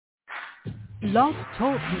Blog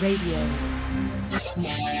Talk Radio.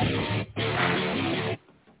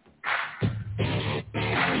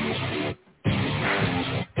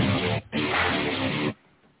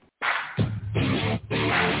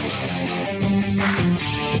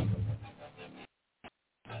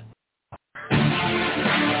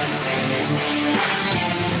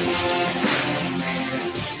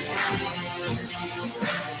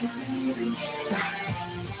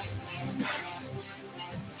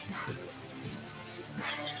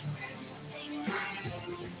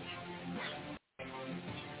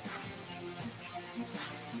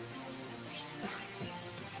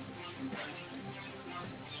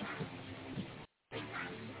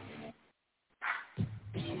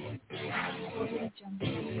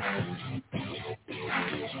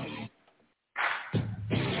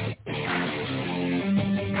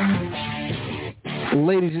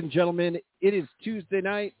 Ladies and gentlemen, it is Tuesday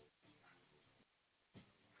night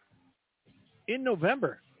in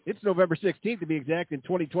November. It's November 16th to be exact in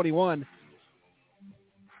 2021.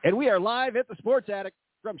 And we are live at the Sports Attic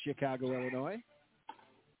from Chicago, Illinois.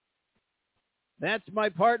 That's my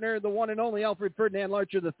partner, the one and only Alfred Ferdinand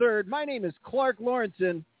Larcher III. My name is Clark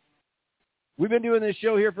Lorensen. We've been doing this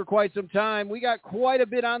show here for quite some time. We got quite a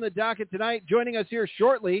bit on the docket tonight. Joining us here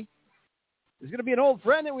shortly is going to be an old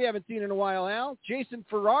friend that we haven't seen in a while, Al. Jason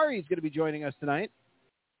Ferrari is going to be joining us tonight.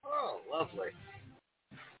 Oh, lovely.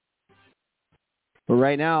 But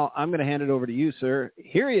right now, I'm going to hand it over to you, sir.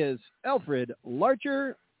 Here he is, Alfred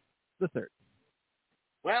Larcher III.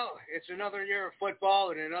 Well, it's another year of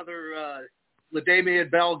football and another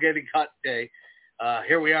LaDainian Bell getting cut day.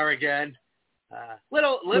 Here we are again.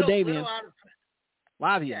 Little out of...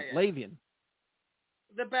 Lavian.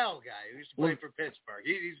 The Bell guy who used to play for Pittsburgh.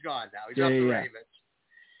 He's gone now. He's up the Ravens.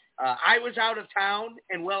 I was out of town,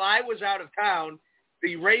 and while I was out of town,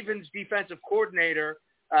 the Ravens defensive coordinator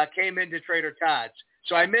came into Trader Todd's.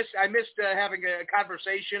 So I missed having a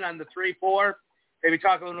conversation on the 3-4, maybe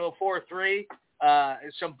talking a little 4-3,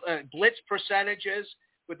 some blitz percentages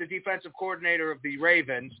with the defensive coordinator of the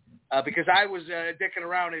Ravens because I was dicking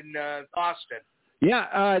around in Austin.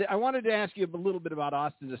 Yeah, I wanted to ask you a little bit about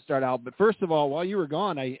Austin to start out. But first of all, while you were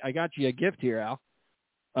gone, I got you a gift here, Al.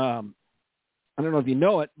 I don't know if you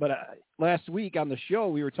know it, but last week on the show,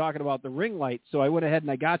 we were talking about the ring light. So I went ahead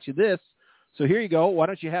and I got you this. So here you go. Why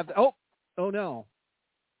don't you have – oh, no.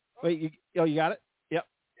 Wait, you got it? Yep.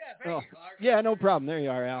 Yeah, thank you, Clark. Yeah, no problem. There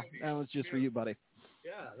you are, Al. That was just for you, buddy.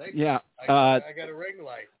 Yeah, thank you. Yeah. I got a ring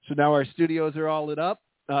light. So now our studios are all lit up.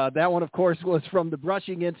 That one, of course, was from the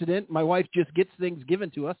brushing incident. My wife just gets things given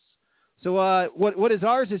to us. So what is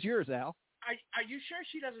ours is yours, Al. Are you sure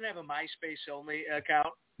she doesn't have a MySpace only account?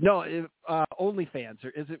 No, OnlyFans. Or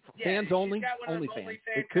is it fans only? She's got one of OnlyFans.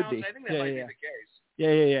 It It could be. I think that might be the case.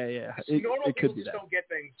 Yeah. Normal it could people be just that. don't get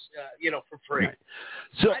things, for free. Right.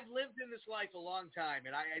 So I've lived in this life a long time,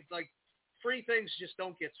 and I free things just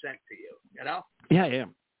don't get sent to you, you know? Yeah.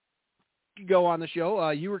 Go on the show.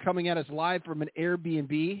 You were coming at us live from an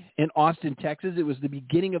Airbnb in Austin, Texas. It was the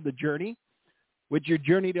beginning of the journey, which your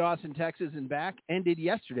journey to Austin, Texas and back ended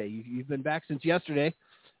yesterday. You've been back since yesterday.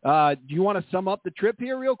 Do you want to sum up the trip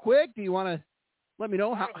here real quick? Do you want to let me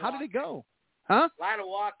know how did it go? Huh? A lot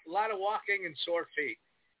of walking and sore feet.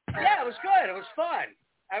 Yeah, it was good. It was fun.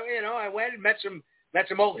 I went and met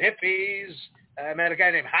some old hippies. I met a guy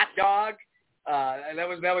named Hot Dog. And that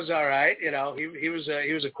was all right. You know, he was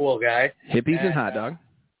a cool guy. Hippies and hot dog.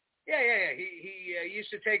 Yeah.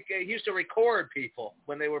 He used to record people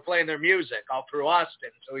when they were playing their music all through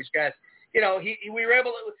Austin. So he's got, we were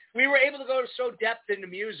able to go so depth into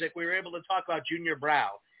music. We were able to talk about Junior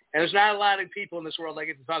Brown, and there's not a lot of people in this world I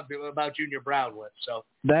get to talk about Junior Brown with. So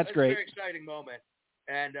that's great. A very exciting moment.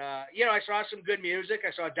 And I saw some good music.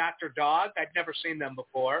 I saw Dr. Dog. I'd never seen them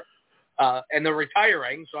before. And they're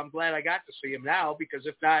retiring, so I'm glad I got to see him now, because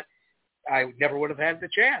if not, I never would have had the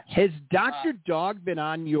chance. Has Dr. Dog been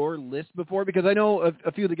on your list before? Because I know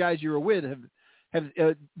a few of the guys you were with have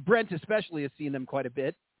Brent especially has seen them quite a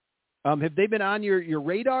bit. Have they been on your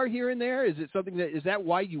radar here and there? Is that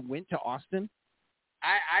why you went to Austin?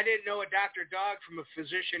 I didn't know a Dr. Dog from a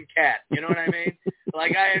physician cat. You know what I mean? I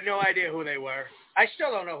had no idea who they were. I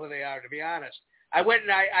still don't know who they are, to be honest. I went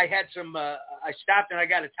and I had some. I stopped and I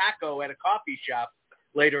got a taco at a coffee shop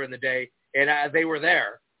later in the day, and they were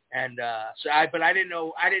there. And but I didn't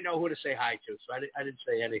know who to say hi to, so I didn't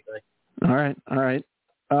say anything. All right.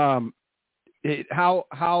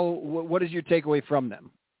 What is your takeaway from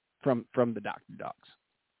them, from the Dr. Dogs?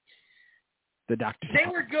 The Dr. They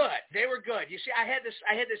were good. You see, I had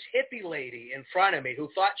this hippie lady in front of me who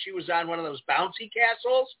thought she was on one of those bouncy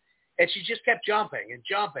castles. And she just kept jumping and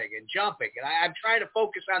jumping and jumping. And I'm trying to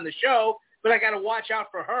focus on the show but I got to watch out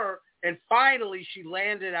for her. And finally, she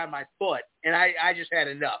landed on my foot, and I just had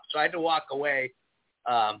enough. So I had to walk away.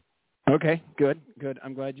 Okay, good.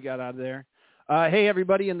 I'm glad you got out of there. Hey,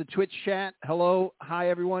 everybody in the Twitch chat. Hello. Hi,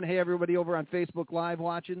 everyone. Hey, everybody over on Facebook Live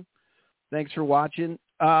watching. Thanks for watching.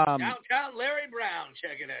 Downtown Larry Brown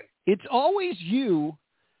checking in. It's always you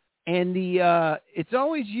and the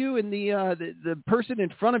person in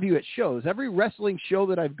front of you at shows. Every wrestling show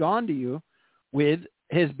that I've gone to you with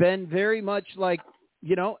has been very much like,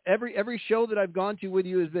 every show that I've gone to with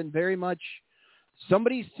you has been very much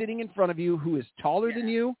somebody sitting in front of you who is taller than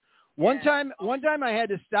you. One time I had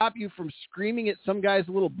to stop you from screaming at some guy's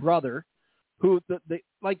little brother, who the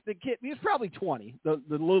kid, he was probably 20, the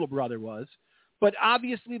little brother was, but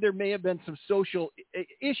obviously there may have been some social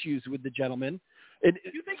issues with the gentleman. And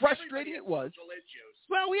frustrating it was.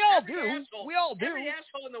 Well, we all do. Every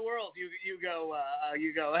asshole in the world, you go,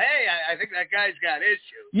 hey, I think that guy's got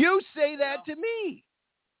issues. You say that to me.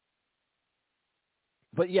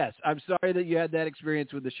 But yes, I'm sorry that you had that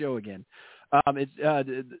experience with the show again. Was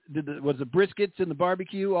the briskets and the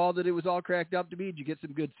barbecue all that it was all cracked up to be? Did you get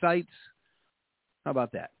some good sights? How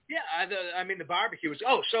about that? Yeah, the barbecue was.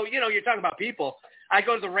 Oh, so you're talking about people. I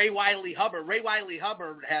go to the Ray Wiley Hubbard. Ray Wiley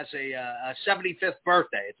Hubbard has a 75th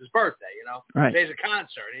birthday. It's his birthday, Right. There's a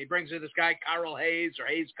concert, and he brings in this guy Carl Hayes or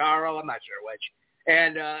Hayes Carl. I'm not sure which.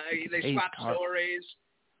 And they swap stories.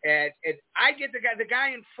 And I get the guy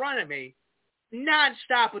in front of me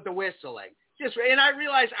nonstop with the whistling. And I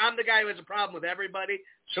realize I'm the guy who has a problem with everybody,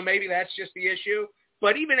 so maybe that's just the issue.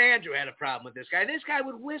 But even Andrew had a problem with this guy. This guy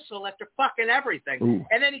would whistle after fucking everything. Ooh.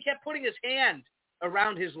 And then he kept putting his hand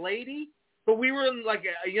around his lady. But we were in like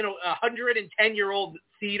a 110-year-old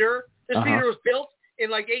theater. This theater was built in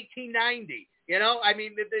like 1890. I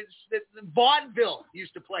mean, the vaudeville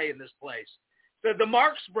used to play in this place. The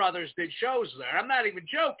Marx Brothers did shows there. I'm not even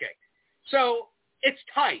joking. So it's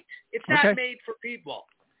tight. It's not made for people.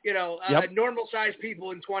 Normal-sized people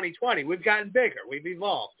in 2020. We've gotten bigger. We've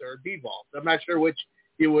evolved or devolved. I'm not sure which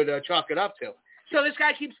you would chalk it up to. So this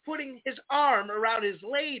guy keeps putting his arm around his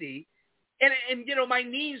lady, and my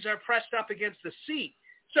knees are pressed up against the seat.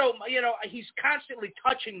 So, he's constantly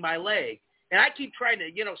touching my leg, and I keep trying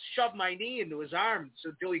to, shove my knee into his arm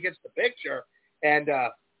until he gets the picture. And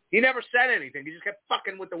he never said anything. He just kept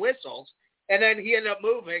fucking with the whistles, and then he ended up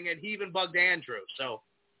moving, and he even bugged Andrew. So.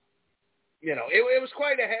 It was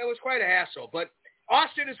quite a hassle. But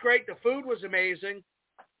Austin is great. The food was amazing.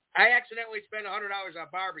 I accidentally spent $100 on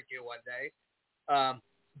barbecue one day,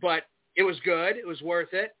 but it was good. It was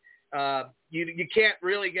worth it. You can't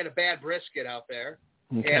really get a bad brisket out there.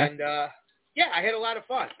 Okay. And I had a lot of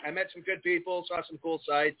fun. I met some good people, saw some cool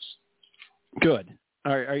sights. Good.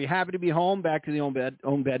 Are you happy to be home, back to the own bed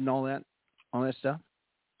and all that stuff?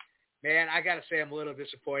 Man, I gotta say I'm a little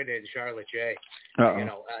disappointed in Charlotte J.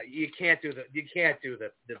 You can't do the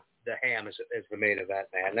ham as the main event,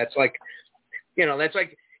 man. That's like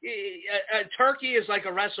a turkey is like a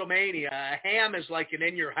WrestleMania. A ham is like an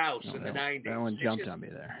in your house in the 90s. That one jumped on me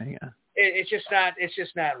there. Hang on. It's just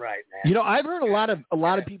not right, man. I've heard a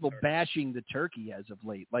lot of people bashing the turkey as of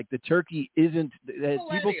late. Like the turkey isn't.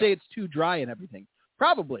 People say it's too dry and everything.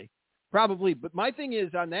 Probably. But my thing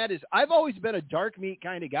is on that is I've always been a dark meat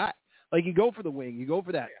kind of guy. Like you go for the wing, you go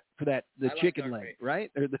for that, the chicken leg, meat.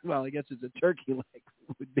 Right? Or I guess it's a turkey leg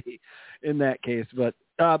would be in that case. But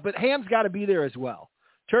ham's got to be there as well.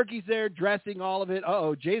 Turkey's there, dressing, all of it.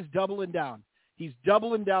 Jay's doubling down. He's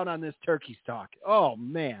doubling down on this turkey stock. Oh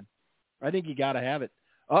man, I think you got to have it.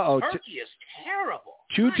 Turkey is terrible.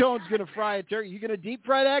 Two Tone's going to fry a turkey. You going to deep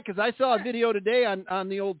fry that? Because I saw a video today on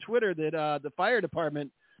the old Twitter that the fire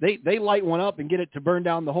department they light one up and get it to burn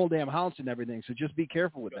down the whole damn house and everything. So just be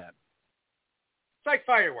careful with that. It's like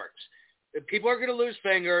fireworks. People are going to lose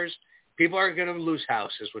fingers. People are going to lose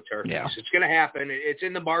houses with turkeys. Yeah. It's going to happen. It's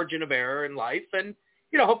in the margin of error in life. And,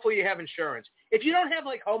 hopefully you have insurance. If you don't have,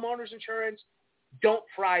 homeowner's insurance, don't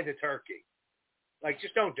fry the turkey.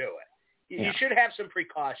 Just don't do it. You should have some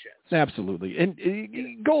precautions. Absolutely.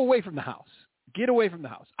 And go away from the house. Get away from the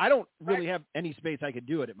house. I don't really have any space I could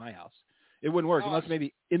do it at my house. It wouldn't work unless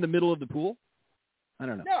maybe in the middle of the pool. I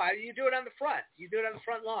don't know. No, you do it on the front. You do it on the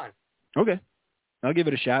front lawn. Okay. I'll give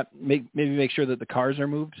it a shot. Maybe make sure that the cars are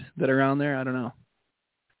moved that are around there. I don't know.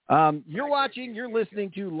 You're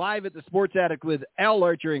listening to Live at the Sports Attic with Al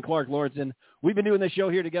Larcher and Clark Lorensen. We've been doing this show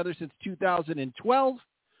here together since 2012.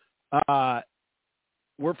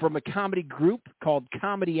 We're from a comedy group called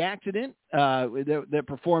Comedy Accident that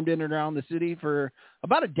performed in and around the city for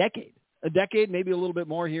about a decade, maybe a little bit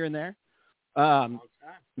more here and there. Long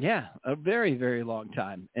time. Yeah, a very, very long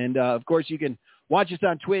time. And, of course, you can watch us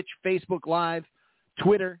on Twitch, Facebook Live,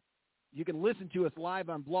 Twitter, You can listen to us live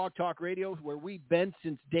on Blog Talk Radio, where we've been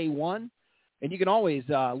since day one. And you can always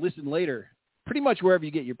listen later, pretty much wherever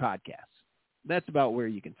you get your podcasts. That's about where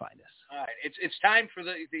you can find us. All right. It's time for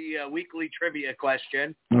the weekly trivia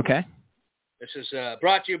question. Okay. This is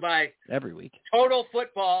brought to you by Every week. Total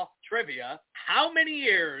Football Trivia. How many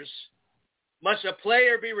years must a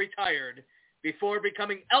player be retired before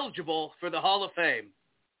becoming eligible for the Hall of Fame?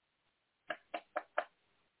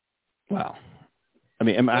 Wow. I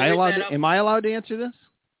mean, am I allowed to answer this?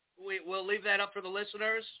 We'll leave that up for the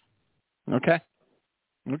listeners. Okay.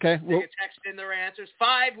 They can text in their answers.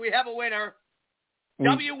 5, we have a winner.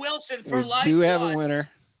 W. Wilson for life. We do have a winner.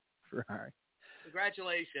 Ferrari.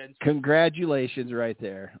 Congratulations. Congratulations right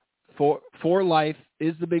there. For life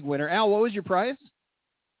is the big winner. Al, what was your prize?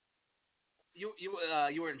 You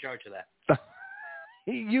were in charge of that.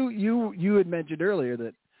 You had mentioned earlier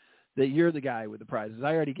that you're the guy with the prizes.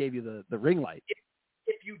 I already gave you the ring light.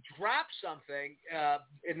 If you drop something,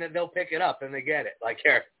 and then they'll pick it up and they get it. Like,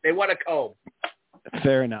 here, they want a comb.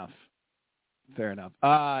 Fair enough.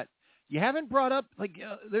 You haven't brought up,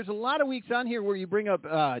 there's a lot of weeks on here where you bring up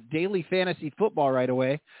daily fantasy football right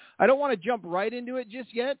away. I don't want to jump right into it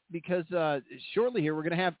just yet because shortly here we're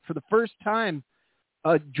going to have, for the first time,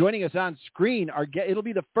 joining us on screen, it'll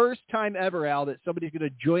be the first time ever, Al, that somebody's going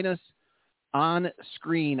to join us on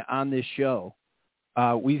screen on this show.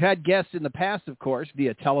 We've had guests in the past, of course,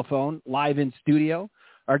 via telephone, live in studio.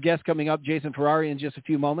 Our guest coming up, Jason Ferrari, in just a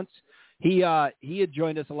few moments. He had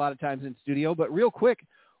joined us a lot of times in studio, but real quick,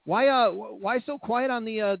 why so quiet on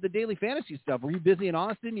the daily fantasy stuff? Were you busy in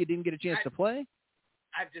Austin? You didn't get a chance to play?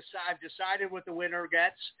 I've decided what the winner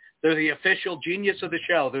gets. They're the official genius of the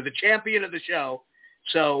show. They're the champion of the show.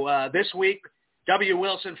 So this week, W.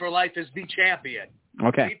 Wilson for life is the champion.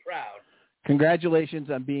 Okay. Be proud. Congratulations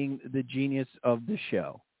on being the genius of the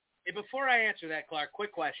show. Hey, before I answer that, Clark,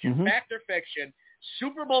 quick question. Mm-hmm. Fact or fiction,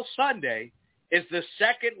 Super Bowl Sunday is the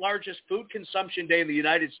second largest food consumption day in the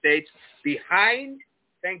United States behind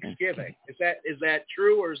Thanksgiving. Is that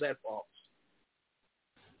true or is that false?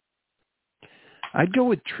 I'd go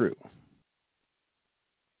with true.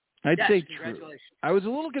 I'd say true. Congratulations. I was a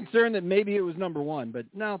little concerned that maybe it was number one, but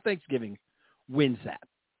no, Thanksgiving wins that.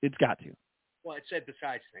 It's got to. Well, it said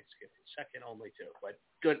besides Thanksgiving, second only to, but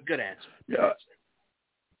good answer.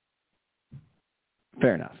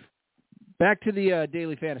 Fair enough. Back to the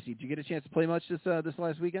daily fantasy. Did you get a chance to play much this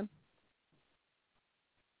last weekend?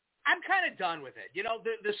 I'm kind of done with it. You know,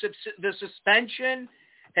 the suspension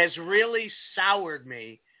has really soured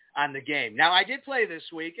me on the game. Now, I did play this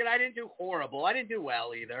week, and I didn't do horrible. I didn't do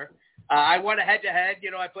well either. I won a head-to-head.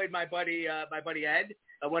 You know, I played my buddy Ed.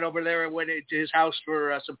 I went over there and went to his house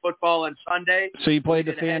for some football on Sunday. So you played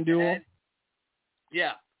the FanDuel?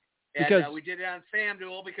 Yeah. And we did it on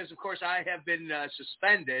FanDuel because, of course, I have been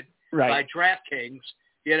suspended by DraftKings.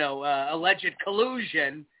 You know, alleged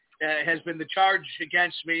collusion has been the charge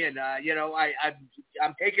against me. And, you know,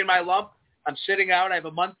 I'm taking my lump. I'm sitting out. I have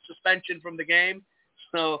a month suspension from the game.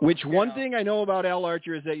 So, one thing I know about Al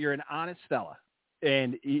Larcher is that you're an honest fella.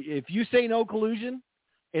 And if you say no collusion,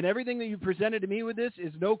 and everything that you presented to me with this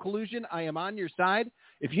is no collusion, I am on your side.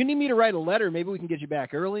 If you need me to write a letter, maybe we can get you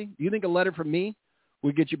back early. Do you think a letter from me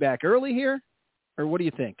would get you back early here? Or what do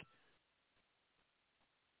you think?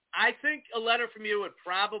 I think a letter from you would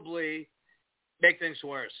probably make things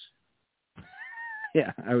worse.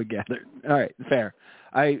 Yeah, I would gather. All right, fair.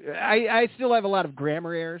 I still have a lot of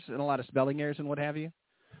grammar errors and a lot of spelling errors and what have you.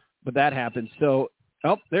 But that happens. So,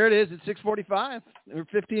 there it is. It's 6:45. We're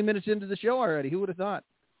 15 minutes into the show already. Who would have thought?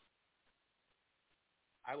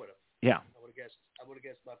 I would have. Yeah. I would have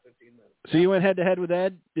guessed about 15 minutes. So you went head-to-head with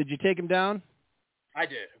Ed. Did you take him down? I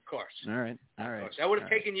did, of course. All right. I would have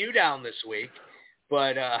taken you down this week,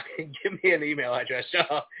 but give me an email address.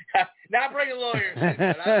 So, not bringing lawyers in,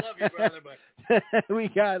 but I love you, brother. But we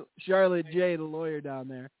got Charlotte J, the lawyer, down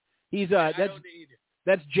there. He's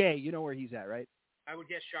that's Jay. You know where he's at, right? I would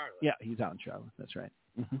guess Charlotte. Yeah, he's out in Charlotte. That's right.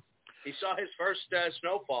 Mm-hmm. He saw his first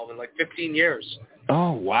snowfall in like 15 years.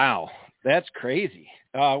 Oh, wow. That's crazy.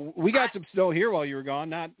 We got some snow here while you were gone.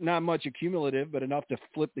 Not much accumulative, but enough to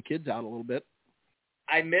flip the kids out a little bit.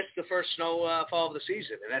 I missed the first snowfall of the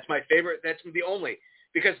season, and that's my favorite. That's the only.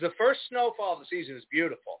 Because the first snowfall of the season is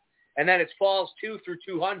beautiful, and then it's falls 2 through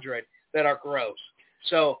 200 that are gross.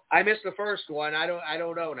 So I missed the first one. I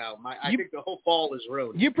don't know now. I think the whole fall is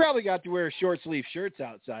ruined. You probably got to wear short sleeve shirts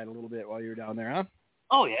outside a little bit while you were down there, huh?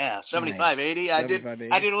 Oh yeah, 75, nice. 80. I did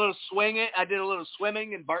a little swinging. I did a little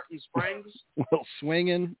swimming in Barton Springs. A little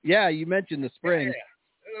swinging. Yeah, you mentioned the spring. Yeah.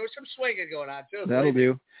 There was some swinging going on too. That'll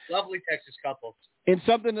do. Lovely Texas couples. And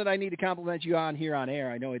something that I need to compliment you on here on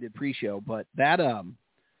air. I know I did pre-show, but that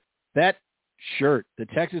That shirt, the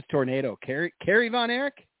Texas Tornado, Kerry Von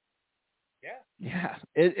Erich? Yeah.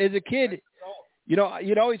 As a kid, you'd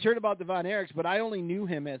always heard about the Von Erichs, but I only knew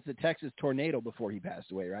him as the Texas Tornado before he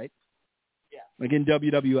passed away, right? Yeah. Like in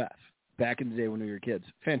WWF back in the day when we were kids.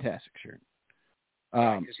 Fantastic shirt.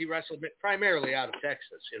 Because he wrestled primarily out of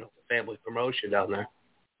Texas, the family promotion down there.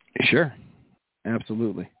 Sure.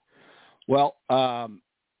 Absolutely. Well,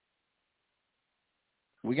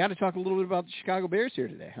 we got to talk a little bit about the Chicago Bears here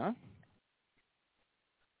today, huh?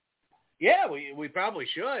 Yeah, we probably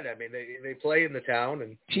should. I mean, they play in the town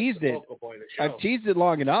and teased it. I've teased it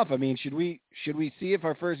long enough. I mean, should we see if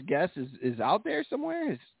our first guest is out there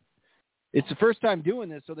somewhere? It's the first time doing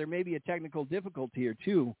this, so there may be a technical difficulty or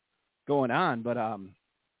two going on. But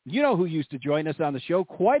you know who used to join us on the show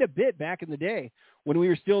quite a bit back in the day when we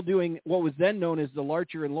were still doing what was then known as the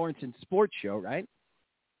Larcher and Lorensen Sports Show, right?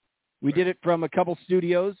 We did it from a couple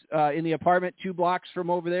studios in the apartment 2 blocks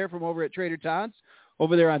from over at Trader Todd's.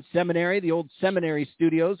 Over there on Seminary, the old Seminary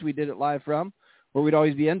studios, we did it live from, where we'd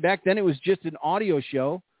always be in. Back then, it was just an audio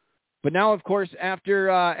show. But now, of course, after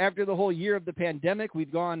the whole year of the pandemic,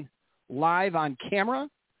 we've gone live on camera.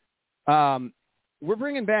 We're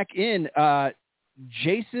bringing back in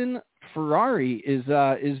Jason Ferrari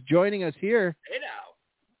is joining us here. Hey now.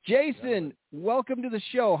 Jason, welcome to the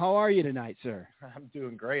show. How are you tonight, sir? I'm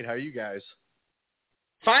doing great. How are you guys?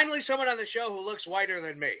 Finally, someone on the show who looks whiter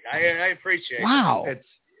than me. I appreciate it. Wow.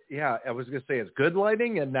 I was going to say it's good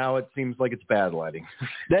lighting, and now it seems like it's bad lighting.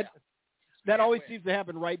 That always seems to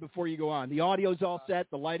happen right before you go on. The audio's all set,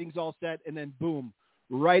 the lighting's all set, and then boom,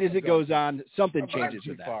 right as it goes on, something changes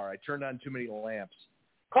with that. I turned on too many lamps.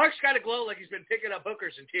 Clark's got to glow like he's been picking up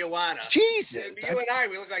hookers in Tijuana. Jesus. You and I,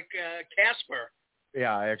 we look like Casper.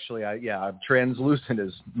 Yeah, actually, I'm translucent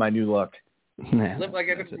is my new look. Live like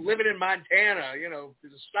I'm living in Montana,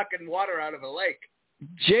 stuck in water out of a lake.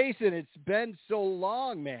 Jason, it's been so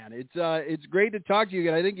long, man. It's great to talk to you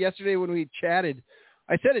again. I think yesterday when we chatted,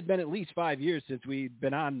 I said it'd been at least 5 years since we'd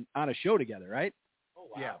been on a show together, right? Oh,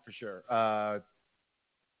 wow. Yeah, for sure.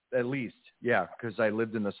 At least, yeah, because I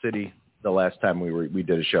lived in the city the last time we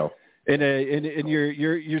did a show. And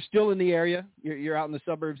you're still in the area. You're out in the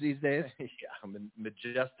suburbs these days. Yeah, I'm in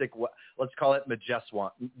Majestic. Let's call it Majestic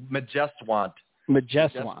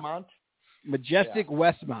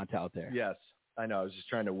Westmont out there. Yes, I know. I was just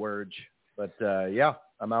trying to word, but yeah,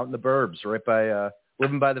 I'm out in the burbs, right by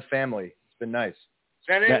living by the family. It's been nice. Is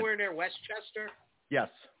that anywhere near Westchester? Yes,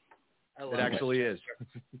 it actually is.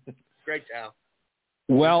 Great town.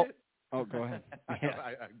 Well, go ahead.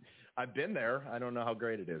 I've been there. I don't know how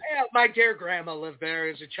great it is. Yeah, my dear grandma lived there.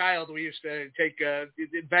 As a child, we used to take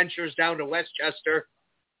adventures down to Westchester.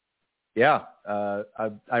 Yeah.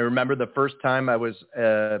 I remember the first time I was,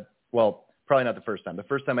 probably not the first time. The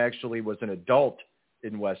first time I actually was an adult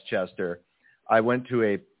in Westchester, I went to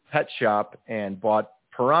a pet shop and bought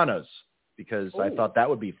piranhas because I thought that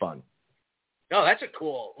would be fun. No, that's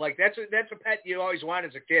that's a pet you always want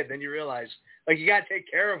as a kid. Then you realize, you got to take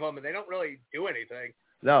care of them, and they don't really do anything.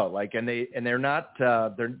 No, they're not.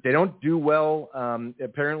 They don't do well.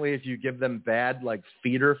 Apparently, if you give them bad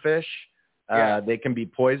feeder fish, they can be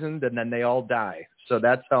poisoned, and then they all die. So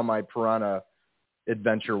that's how my piranha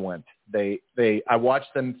adventure went. I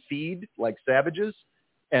watched them feed like savages,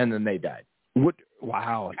 and then they died.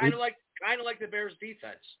 Wow! Kind of like the Bears'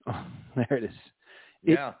 defense. Oh, there it is.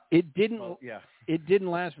 It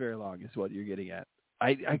didn't last very long. Is what you're getting at.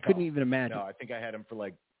 I couldn't even imagine. No, I think I had him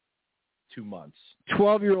for 2 months.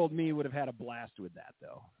 12-year-old me would have had a blast with that,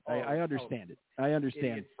 though. I understand it. I understand.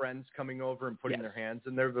 Idiot friends coming over and putting their hands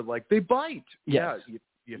in there, they're they bite. Yes. Yeah,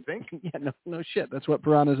 you think? Yeah, no shit. That's what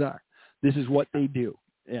piranhas are. This is what they do.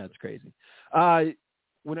 Yeah, it's crazy.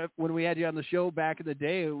 When we had you on the show back in the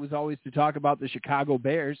day, it was always to talk about the Chicago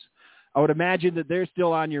Bears. I would imagine that they're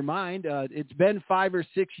still on your mind. It's been 5 or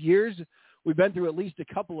 6 years. We've been through at least a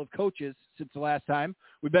couple of coaches since the last time.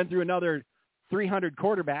 We've been through another 300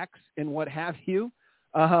 quarterbacks and what have you.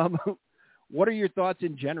 What are your thoughts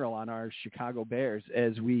in general on our Chicago Bears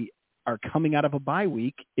as we are coming out of a bye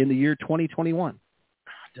week in the year 2021?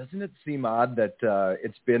 Doesn't it seem odd that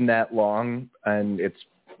it's been that long and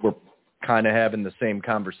we're kind of having the same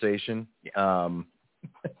conversation?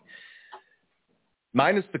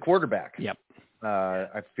 Minus the quarterback. Yep.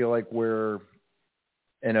 I feel like we're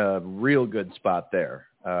in a real good spot there.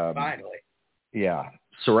 Finally. Yeah.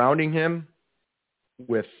 Surrounding him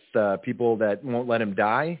with people that won't let him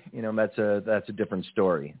die, that's a different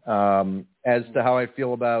story. As to how I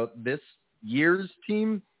feel about this year's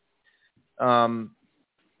team, I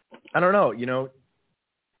don't know.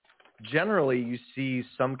 Generally you see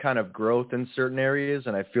some kind of growth in certain areas,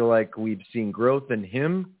 and I feel like we've seen growth in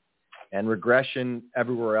him and regression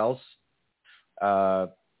everywhere else.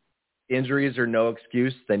 Injuries are no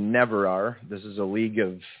excuse. They never are. This is a league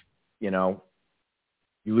of, you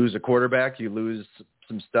lose a quarterback, you lose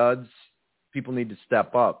some studs. People need to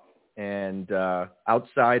step up. And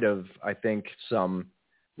outside of, I think, some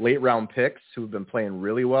late-round picks who have been playing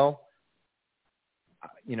really well,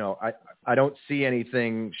 I don't see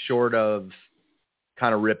anything short of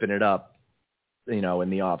kind of ripping it up, in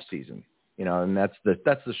the off season, and that's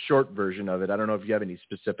the short version of it. I don't know if you have any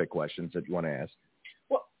specific questions that you want to ask.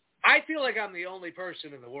 Well, I feel like I'm the only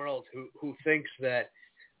person in the world who thinks that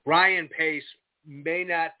Ryan Pace may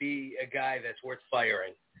not be a guy that's worth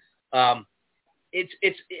firing.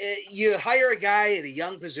 You hire a guy at a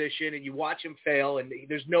young position and you watch him fail, and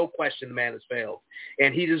there's no question the man has failed,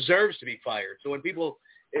 and he deserves to be fired. So when people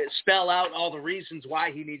spell out all the reasons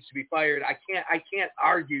why he needs to be fired, I can't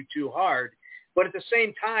argue too hard. But at the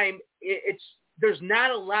same time, there's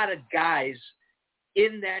not a lot of guys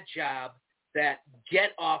in that job that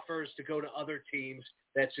get offers to go to other teams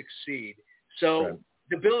that succeed. So right.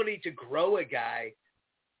 The ability to grow a guy,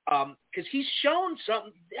 because he's shown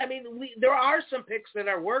something. I mean, there are some picks that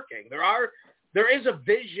are working. There is a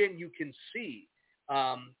vision you can see.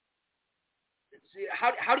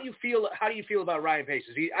 How do you feel? How do you feel about Ryan Pace?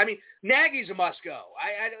 Nagy's a must go.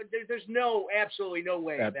 There's absolutely no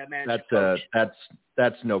way that man should coach.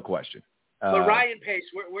 That's no question. But Ryan Pace,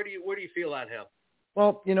 where do you feel on him?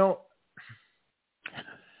 Well,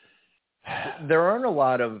 there aren't a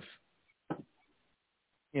lot of,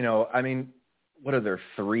 what are there,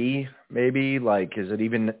 3 maybe? Like, is it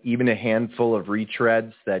even a handful of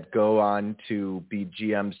retreads that go on to be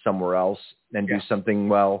GM somewhere else and do something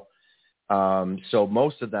well? So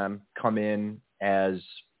most of them come in as,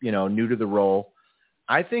 new to the role.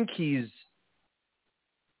 I think he's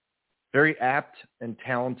very apt and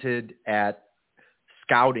talented at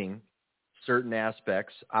scouting certain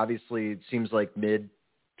aspects. Obviously, it seems like mid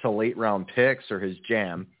to late round picks are his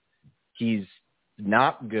jam. He's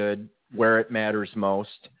not good where it matters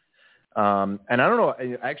most. And I don't know,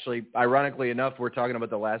 actually, ironically enough, we're talking about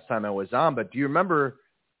the last time I was on, but do you remember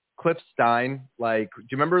Cliff Stein? Do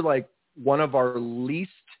you remember one of our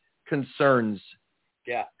least concerns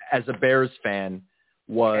as a Bears fan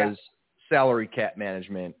was salary cap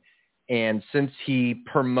management. And since he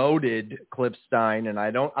promoted Cliff Stein, and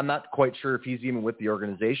I'm not quite sure if he's even with the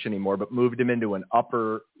organization anymore, but moved him into an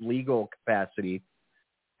upper legal capacity,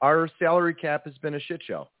 our salary cap has been a shit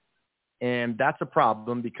show. And that's a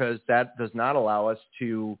problem because that does not allow us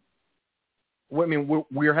to –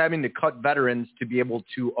 we're having to cut veterans to be able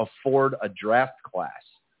to afford a draft class.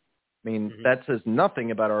 That says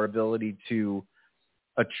nothing about our ability to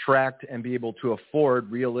attract and be able to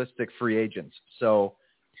afford realistic free agents. So,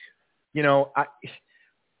 I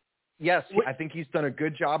think he's done a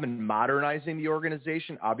good job in modernizing the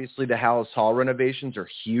organization. Obviously, the Hallis Hall renovations are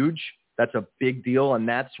huge. That's a big deal, and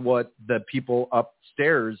that's what the people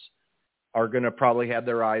upstairs are going to probably have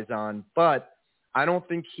their eyes on. But I don't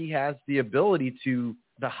think he has the ability to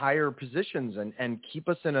the higher positions and keep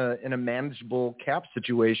us in a manageable cap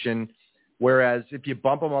situation. Whereas if you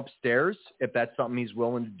bump him upstairs, if that's something he's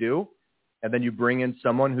willing to do, and then you bring in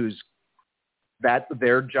someone that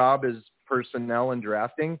their job is personnel and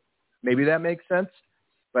drafting, maybe that makes sense.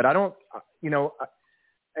 But I don't,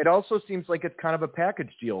 it also seems like it's kind of a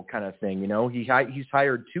package deal kind of thing. He's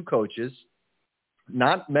hired 2 coaches.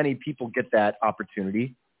 Not many people get that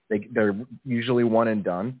opportunity. They're usually one and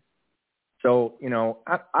done. So,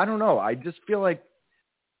 I don't know. I just feel like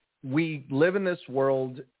we live in this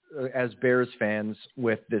world as Bears fans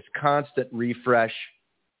with this constant refresh,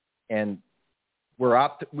 and we're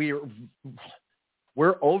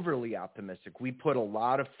overly optimistic. We put a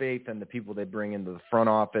lot of faith in the people they bring into the front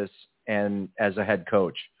office and as a head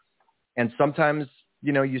coach. And sometimes,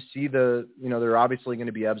 you see there are obviously going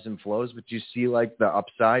to be ebbs and flows, but you see the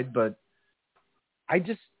upside. But I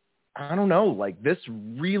don't know, this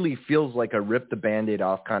really feels like a rip the Band-Aid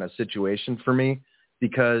off kind of situation for me,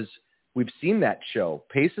 because we've seen that show.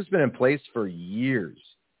 Pace has been in place for years,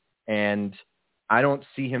 and I don't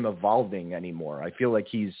see him evolving anymore. I feel like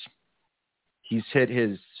he's hit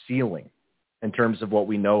his ceiling in terms of what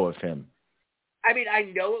we know of him. I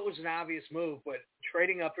know it was an obvious move, but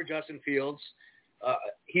trading up for Justin Fields,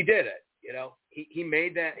 he did it. He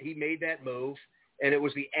made that move, and it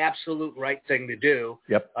was the absolute right thing to do.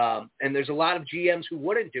 Yep. And there's a lot of GMs who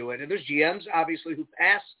wouldn't do it, and there's GMs obviously who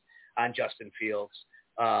passed on Justin Fields.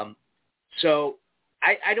 So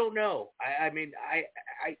I don't know. I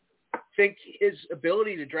think his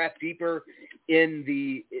ability to draft deeper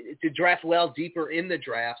deeper in the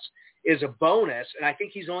drafts is a bonus, and I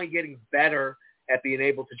think he's only getting better at being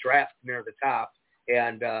able to draft near the top.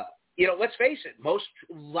 And, let's face it, a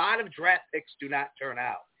lot of draft picks do not turn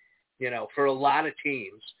out, for a lot of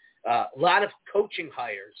teams. A lot of coaching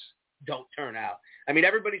hires don't turn out. I mean,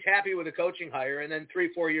 everybody's happy with a coaching hire, and then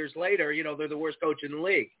 3-4 years later, they're the worst coach in the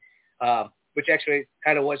league, which actually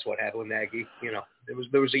kind of was what happened with Nagy.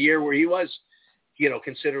 There was a year where he was,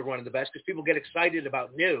 considered one of the best because people get excited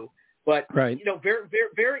about new. But, right. Very, very,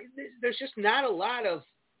 very, there's just not a lot of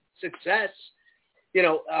success.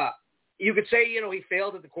 You could say, he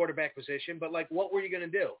failed at the quarterback position, but, what were you going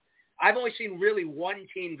to do? I've only seen really one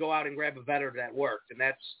team go out and grab a veteran that worked, and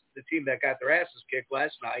that's the team that got their asses kicked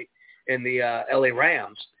last night in the L.A.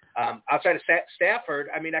 Rams. Outside of Stafford,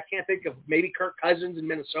 I mean, I can't think of maybe Kirk Cousins in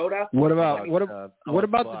Minnesota. What about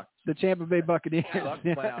the Tampa Bay Buccaneers? Bucs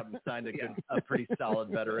went out and signed a pretty solid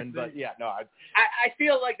veteran, but I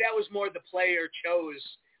feel like that was more the player chose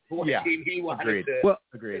what team he wanted to. Well,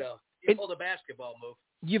 agreed. He pulled a basketball move.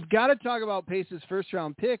 You've got to talk about Pace's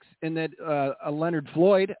first-round picks, and that Leonard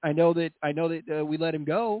Floyd. I know that we let him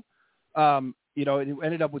go. It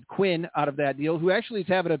ended up with Quinn out of that deal, who actually is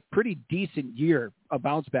having a pretty decent year, a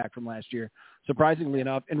bounce back from last year, surprisingly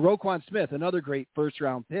enough. And Roquan Smith, another great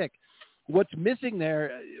first-round pick. What's missing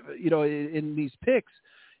there, in these picks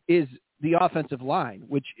is the offensive line,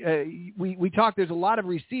 which we talked. There's a lot of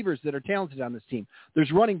receivers that are talented on this team.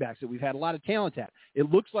 There's running backs that we've had a lot of talent at.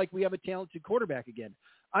 It looks like we have a talented quarterback again.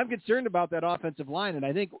 I'm concerned about that offensive line, and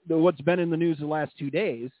I think what's been in the news the last 2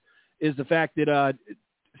 days is the fact that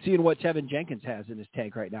seeing what Tevin Jenkins has in his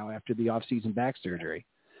tank right now after the offseason back surgery.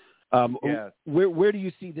 Where do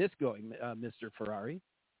you see this going, Mr. Ferrari?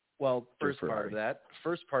 Well, first part of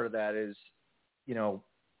that is,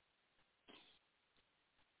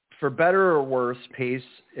 for better or worse, Pace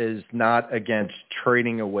is not against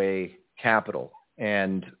trading away capital.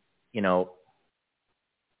 And,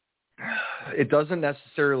 it doesn't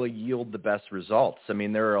necessarily yield the best results. I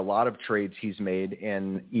mean, there are a lot of trades he's made,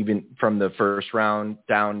 and even from the first round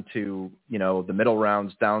down to, the middle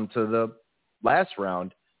rounds down to the last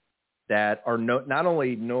round, that are not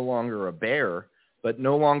only no longer a bear, but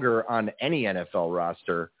no longer on any NFL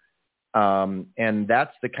roster. And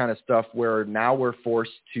that's the kind of stuff where now we're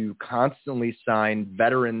forced to constantly sign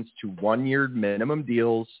veterans to 1-year minimum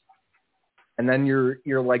deals. And then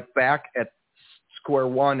you're like back at square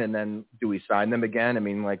one, and then do we sign them again? I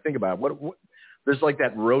mean, think about it. What there's like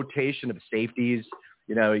that rotation of safeties.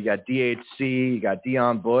 You got DHC, you got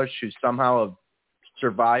Deion Bush, who somehow have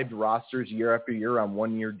survived rosters year after year on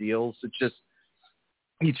 1-year deals. It's just,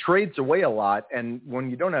 he trades away a lot. And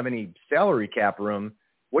when you don't have any salary cap room,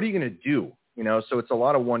 what are you going to do? So it's a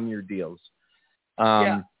lot of 1-year deals.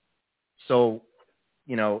 So,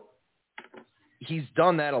 he's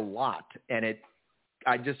done that a lot, and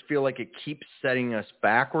I just feel like it keeps setting us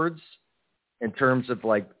backwards in terms of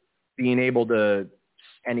being able to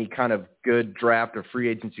any kind of good draft or free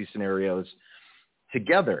agency scenarios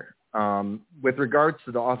together. With regards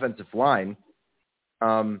to the offensive line,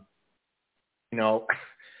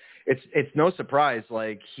 it's no surprise.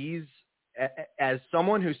 He's, as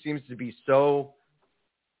someone who seems to be so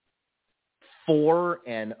for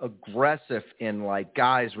and aggressive in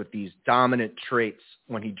guys with these dominant traits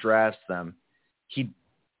when he drafts them, he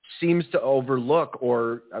seems to overlook,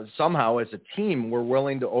 or somehow as a team, we're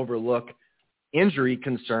willing to overlook injury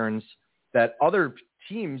concerns that other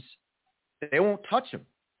teams, they won't touch him,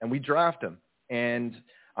 and we draft him. And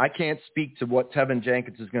I can't speak to what Tevin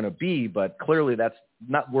Jenkins is going to be, but clearly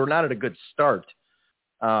we're not at a good start.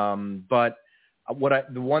 But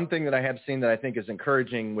the one thing that I have seen that I think is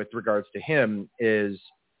encouraging with regards to him is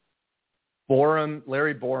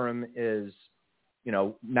Larry Borum is,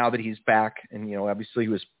 now that he's back, and, obviously he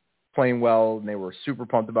was playing well and they were super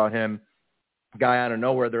pumped about him. Guy out of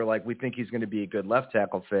nowhere, they're like, we think he's going to be a good left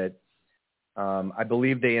tackle fit. I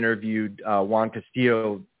believe they interviewed Juan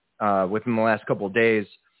Castillo within the last couple of days,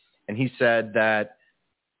 and he said that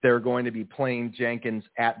they're going to be playing Jenkins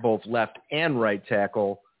at both left and right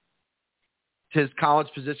tackle. His college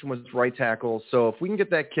position was right tackle. So if we can get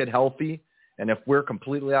that kid healthy, and if we're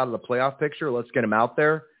completely out of the playoff picture, let's get him out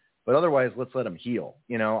there. But otherwise, let's let him heal.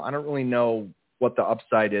 I don't really know what the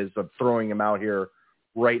upside is of throwing him out here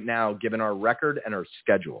right now, given our record and our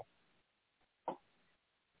schedule.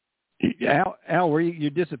 Al, you're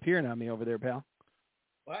disappearing on me over there, pal.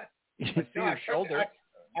 What? I see your shoulder.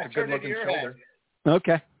 I a good-looking shoulder. Head.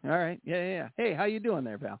 Okay. All right. Yeah. Hey, how you doing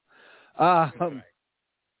there, pal? Yeah.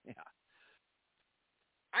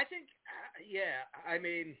 I think, I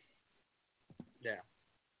mean,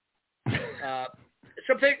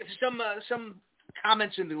 some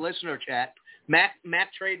comments in the listener chat. Matt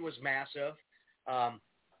trade was massive.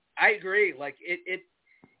 I agree. Like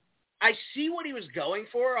I see what he was going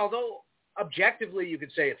for, although objectively you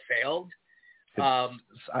could say it failed.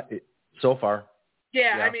 So far.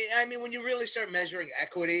 Yeah, yeah. I mean, when you really start measuring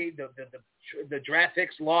equity, the draft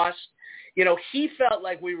picks lost. He felt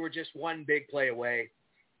like we were just one big play away,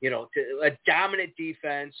 to a dominant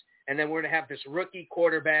defense, and then we're going to have this rookie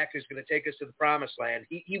quarterback who's going to take us to the promised land.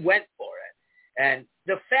 He went for it, and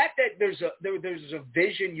the fact that there's a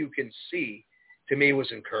vision you can see, to me,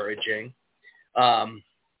 was encouraging.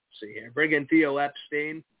 See here, bring in Theo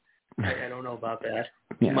Epstein. I don't know about that.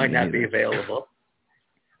 He might not be available.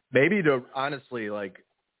 Maybe to honestly,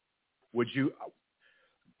 would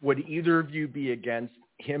either of you be against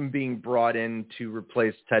him being brought in to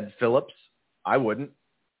replace Ted Phillips? I wouldn't.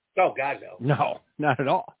 Oh God, no. No, not at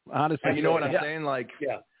all. Honestly, you know what I'm saying?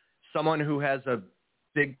 Someone who has a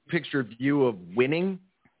big picture view of winning.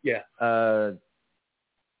 Yeah. I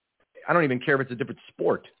don't even care if it's a different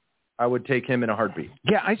sport. I would take him in a heartbeat.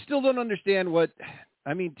 Yeah, I still don't understand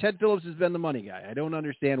Ted Phillips has been the money guy. I don't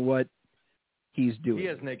understand what he's doing. He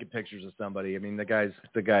has naked pictures of somebody. I mean, the guy's.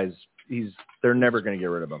 They're never going to get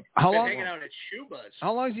rid of him. How long? Hanging out at Shuba's.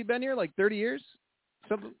 How long has he been here? Like 30 years?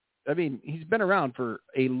 Something. I mean, he's been around for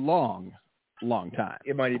a long, long time.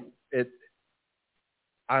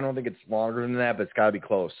 I don't think it's longer than that, but it's got to be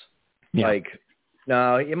close. Yeah.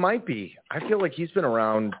 No, it might be. I feel like he's been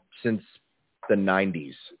around since the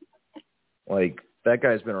 90s. That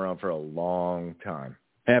guy's been around for a long time.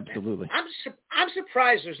 Absolutely. I'm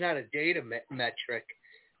surprised there's not a data metric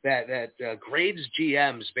that grades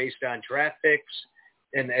GMs based on draft picks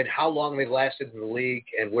and how long they lasted in the league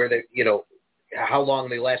and where they, how long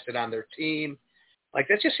they lasted on their team.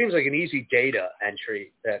 That just seems like an easy data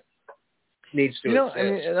entry that needs to exist.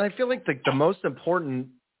 And I feel like the most important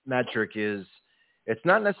metric is it's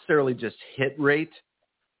not necessarily just hit rate,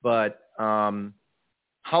 but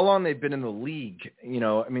how long they've been in the league.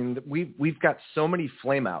 We've got so many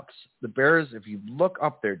flameouts. The Bears, if you look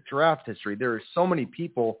up their draft history, there are so many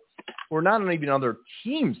people who are not even on their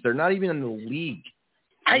teams. They're not even in the league.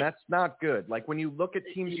 And that's not good. When you look at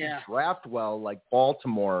teams who draft well, like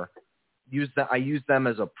Baltimore, I use them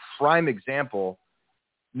as a prime example.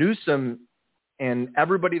 Newsom and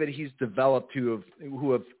everybody that he's developed who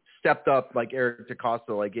have stepped up, like Eric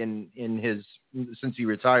DeCosta, since he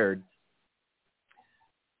retired.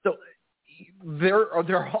 So they're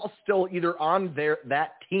all still either on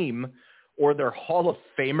that team or they're Hall of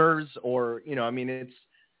Famers or,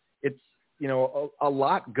 it's a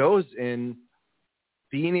lot goes in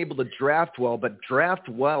being able to draft well, but draft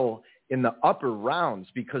well in the upper rounds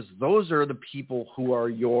because those are the people who are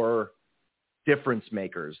your difference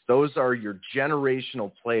makers. Those are your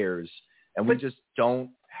generational players, and we just don't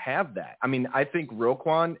have that. I think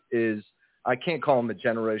Roquan I can't call him a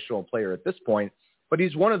generational player at this point, but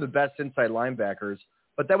he's one of the best inside linebackers.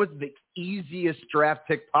 But that was the easiest draft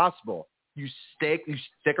pick possible. You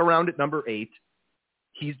stick around at number 8.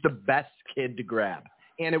 He's the best kid to grab,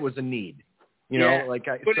 and it was a need. But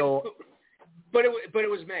it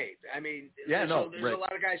was made. There's a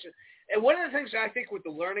lot of guys. And one of the things I think with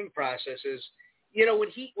the learning process is, when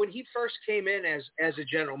he first came in as a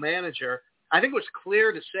general manager, I think it was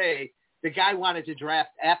clear to say the guy wanted to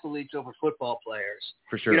draft athletes over football players.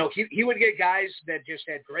 For sure. He would get guys that just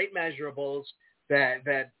had great measurables,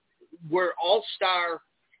 that were all-star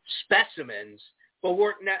specimens, but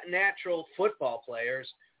weren't natural football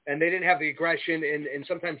players, and they didn't have the aggression and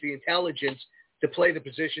sometimes the intelligence to play the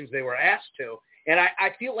positions they were asked to. And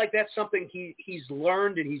I feel like that's something he's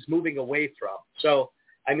learned and he's moving away from. So,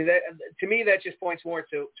 to me, that just points more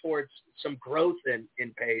towards some growth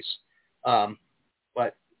in pace.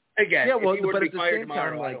 But again, if he were to be fired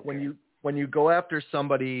tomorrow, when you go after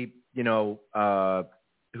somebody,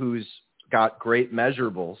 who's got great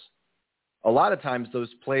measurables, a lot of times those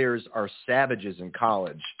players are savages in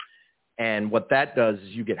college. And what that does is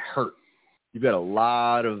you get hurt. You've got a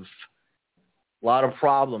lot of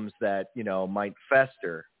problems that, might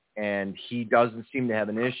fester. And he doesn't seem to have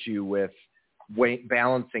an issue with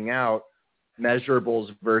balancing out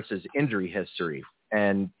measurables versus injury history.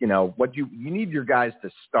 And, what you need your guys to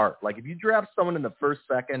start. If you draft someone in the first,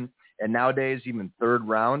 second, and nowadays even third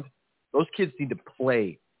round, those kids need to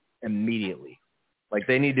play immediately.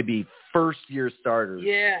 They need to be first-year starters.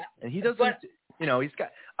 Yeah. And he doesn't, he's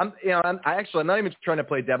got – I'm not even trying to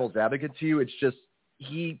play devil's advocate to you. It's just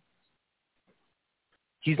he's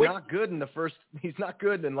not good in the first – he's not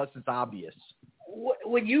good unless it's obvious.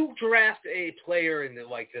 When you draft a player in the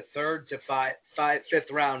third to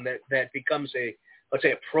fifth round that becomes let's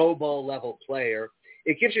say a Pro Bowl level player,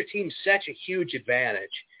 it gives your team such a huge advantage.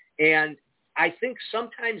 And I think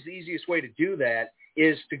sometimes the easiest way to do that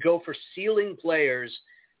is to go for ceiling players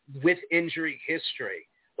with injury history.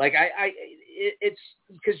 Like it's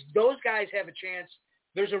because those guys have a chance.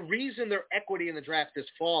 There's a reason their equity in the draft has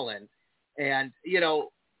fallen, and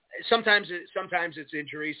sometimes it's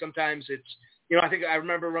injury, sometimes it's I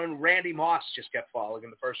remember when Randy Moss just kept falling in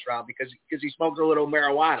the first round because he smoked a little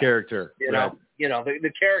marijuana. Character,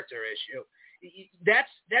 the character issue.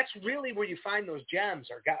 That's really where you find those gems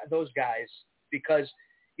or those guys because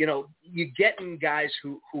you get in guys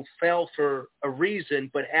who fell for a reason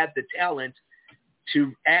but had the talent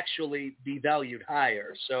to actually be valued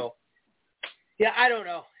higher. So, yeah, I don't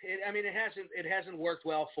know. It hasn't worked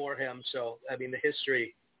well for him. So, the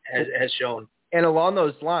history has shown. And along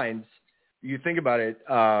those lines, you think about it,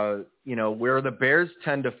 where the Bears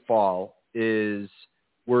tend to fall is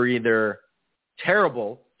we're either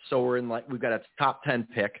terrible, so we're in we've got a top 10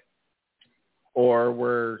 pick, or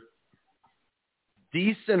we're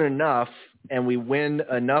decent enough and we win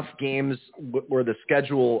enough games where the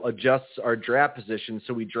schedule adjusts our draft position.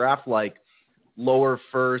 So we draft lower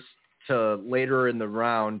first to later in the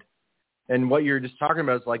round. And what you're just talking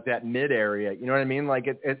about is that mid area. You know what I mean?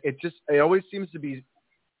 It always seems to be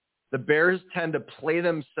the Bears tend to play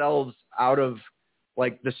themselves out of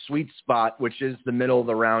the sweet spot, which is the middle of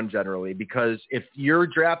the round generally, because if you're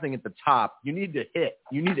drafting at the top, you need to hit.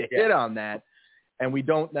 You need to hit on that. And we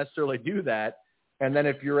don't necessarily do that. And then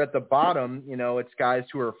if you're at the bottom, it's guys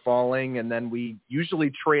who are falling, and then we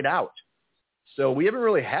usually trade out. So we haven't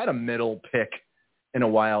really had a middle pick in a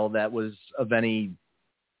while that was of any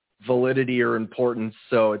validity or importance.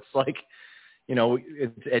 So it's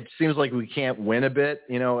it seems like we can't win a bit.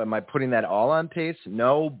 Am I putting that all on pace?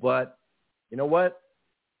 No, but you know what?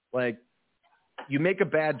 You make a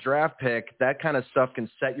bad draft pick, that kind of stuff can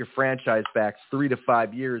set your franchise back 3 to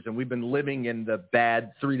 5 years, and we've been living in the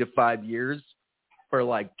bad 3 to 5 years for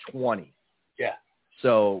 20. Yeah.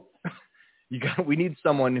 So we need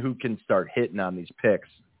someone who can start hitting on these picks.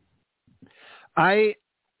 I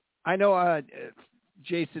know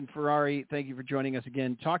Jason Ferrari, thank you for joining us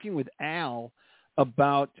again, talking with Al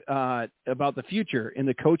about the future in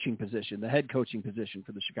the coaching position, the head coaching position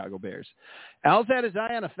for the Chicago Bears. Al's had his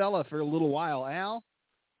eye on a fella for a little while. Al,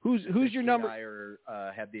 who's your number?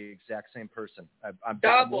 I have the exact same person. I'm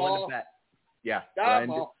willing to bet. Yeah,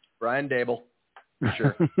 Brian Daboll. For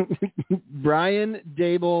sure. Brian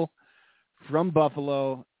Daboll from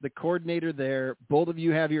Buffalo, the coordinator there. Both of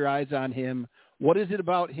you have your eyes on him. What is it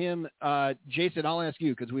about him? Jason, I'll ask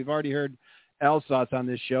you because we've already heard Al's thoughts on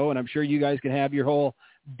this show, and I'm sure you guys can have your whole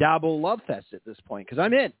Daboll love fest at this point because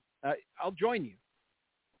I'm in. I'll join you.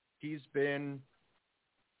 He's been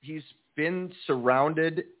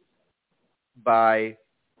surrounded by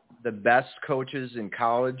the best coaches in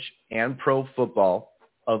college and pro football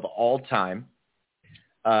of all time.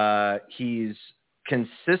 He's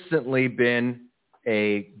consistently been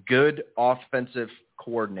a good offensive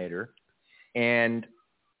coordinator. And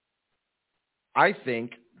I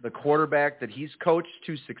think the quarterback that he's coached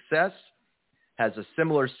to success has a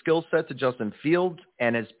similar skill set to Justin Fields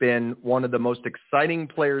and has been one of the most exciting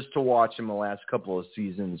players to watch in the last couple of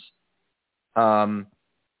seasons. I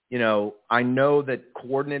know that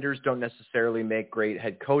coordinators don't necessarily make great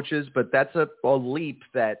head coaches, but that's a leap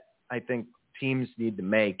that I think teams need to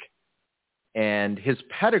make. And his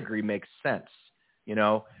pedigree makes sense.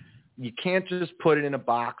 You can't just put it in a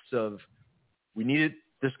box of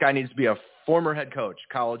this guy needs to be a former head coach,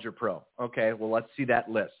 college or pro. Okay, well, let's see that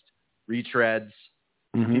list. Retreads,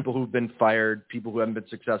 people who've been fired, people who haven't been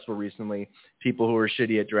successful recently, people who are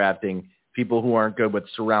shitty at drafting, people who aren't good with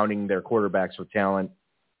surrounding their quarterbacks with talent.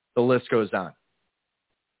 The list goes on.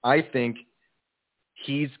 I think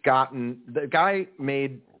the guy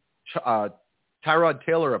made Tyrod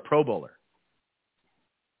Taylor a Pro Bowler.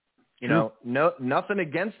 Nothing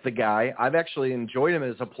against the guy. I've actually enjoyed him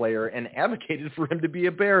as a player and advocated for him to be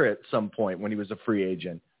a Bear at some point when he was a free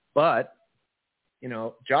agent. But,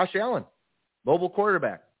 Josh Allen, mobile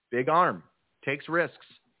quarterback, big arm, takes risks,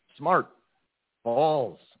 smart,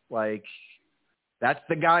 balls. That's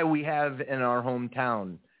the guy we have in our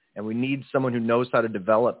hometown, and we need someone who knows how to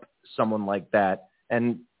develop someone like that.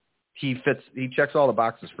 And he checks all the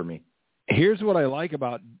boxes for me. Here's what I like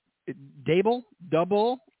about Daboll.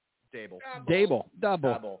 Daboll.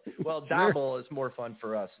 Well, Daboll is more fun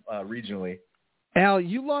for us regionally. Al,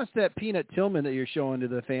 you lost that Peanut Tillman that you're showing to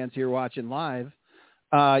the fans here watching live.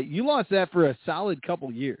 You lost that for a solid couple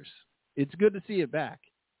years. It's good to see it back.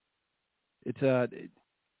 It's a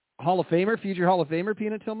Hall of Famer, future Hall of Famer,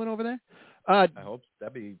 Peanut Tillman over there. I hope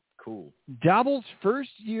that'd be cool. Daboll's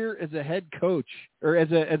first year as a head coach, or as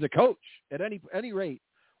a coach at any rate,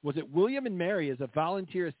 was at William and Mary as a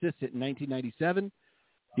volunteer assistant in 1997.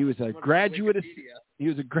 He was a graduate. He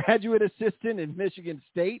was a graduate assistant in Michigan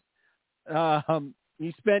State.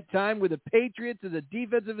 He spent time with the Patriots as a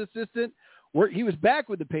defensive assistant. He was back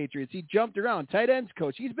with the Patriots. He jumped around. Tight ends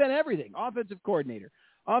coach. He's been everything. Offensive coordinator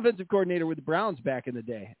with the Browns back in the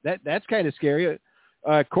day. That's kind of scary.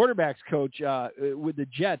 Quarterbacks coach with the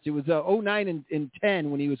Jets. It was 09 and 10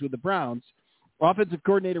 when he was with the Browns. Offensive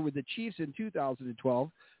coordinator with the Chiefs in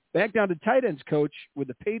 2012. Back down to tight ends coach with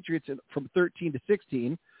the Patriots from 13 to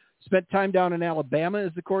 16. Spent time down in Alabama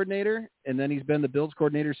as the coordinator, and then he's been the Bills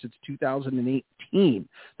coordinator since 2018.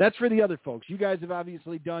 That's for the other folks. You guys have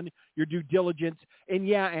obviously done your due diligence. And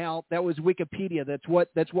yeah, Al, that was Wikipedia.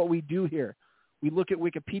 That's what we do here. We look at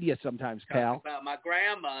Wikipedia sometimes, pal. About my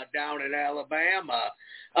grandma down in Alabama.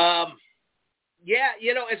 Yeah,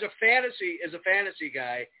 as a fantasy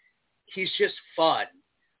guy, he's just fun.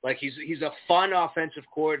 Like he's a fun offensive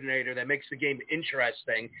coordinator that makes the game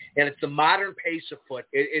interesting, and it's the modern pace of foot.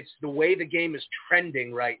 It's the way the game is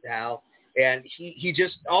trending right now, and he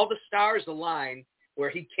just all the stars align where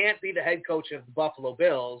he can't be the head coach of the Buffalo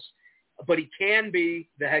Bills, but he can be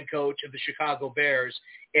the head coach of the Chicago Bears.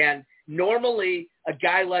 And normally a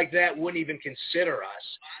guy like that wouldn't even consider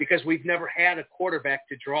us because we've never had a quarterback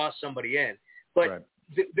to draw somebody in. But right.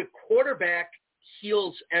 the quarterback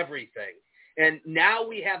heals everything. And now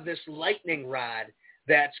we have this lightning rod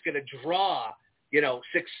that's going to draw,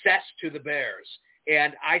 success to the Bears.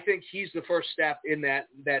 And I think he's the first step in that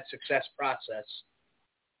success process.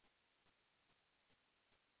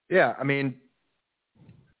 Yeah, I mean,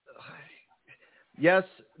 yes,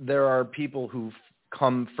 there are people who've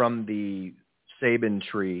come from the Saban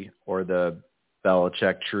tree or the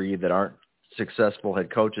Belichick tree that aren't successful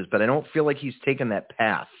head coaches, but I don't feel like he's taken that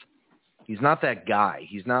path. He's not that guy.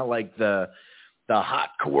 He's not like the hot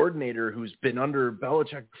coordinator who's been under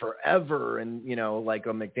Belichick forever and, like a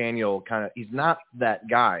McDaniel kind of – he's not that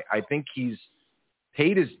guy. I think he's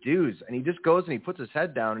paid his dues, and he just goes and he puts his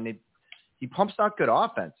head down and he pumps out good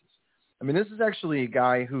offenses. I mean, this is actually a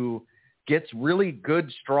guy who gets really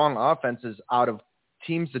good, strong offenses out of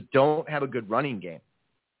teams that don't have a good running game.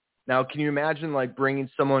 Now, can you imagine like bringing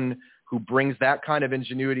someone who brings that kind of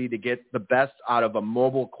ingenuity to get the best out of a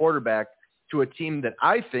mobile quarterback to a team that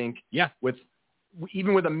I think,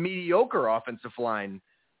 even with a mediocre offensive line,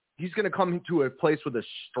 he's going to come to a place with a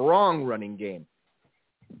strong running game.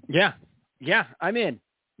 Yeah, I'm in.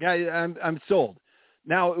 Yeah, I'm sold.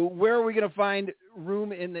 Now, where are we going to find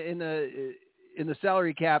room in the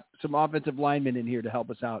salary cap? Some offensive linemen in here to help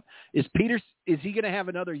us out. Is he going to have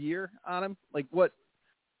another year on him? Like what?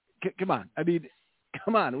 Come on. I mean,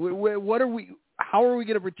 come on. What are we? How are we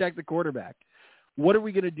going to protect the quarterback? What are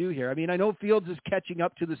we going to do here? I mean, I know Fields is catching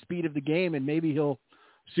up to the speed of the game, and maybe he'll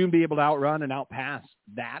soon be able to outrun and outpass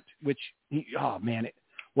that, which,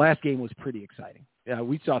 last game was pretty exciting. Yeah,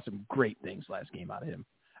 we saw some great things last game out of him.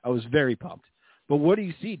 I was very pumped. But what do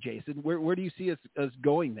you see, Jason? Where do you see us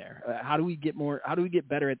going there? How do we get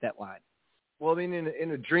better at that line? Well, I mean,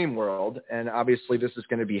 in a dream world, and obviously this is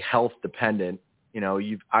going to be health dependent,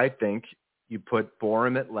 I think you put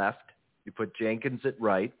Borum at left, you put Jenkins at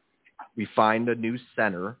right, we find a new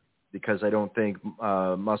center because I don't think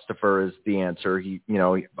Mustapher is the answer.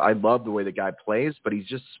 I love the way the guy plays, but he's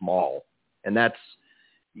just small. And that's,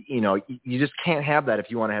 you just can't have that if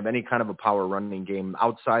you want to have any kind of a power running game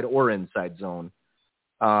outside or inside zone.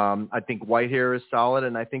 I think Whitehair is solid,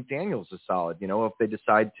 and I think Daniels is solid. If they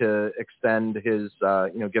decide to extend his,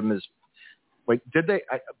 give him his, did they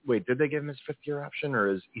give him his 5th-year option, or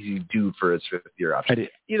is he due for his 5th-year option?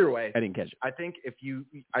 Either way, I didn't catch it. I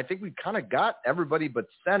think we kind of got everybody but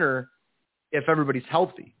center if everybody's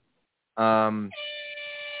healthy.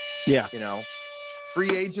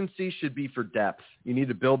 Free agency should be for depth. You need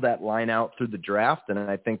to build that line out through the draft, and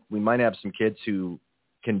I think we might have some kids who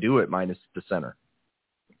can do it minus the center.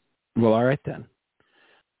 Well, all right then.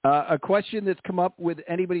 A question that's come up with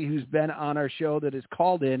anybody who's been on our show that has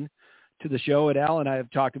called in to the show, and Al and I have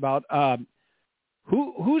talked about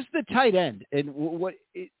who's the tight end, and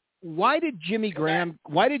why did Jimmy Graham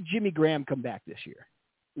come back this year?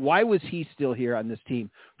 Why was he still here on this team?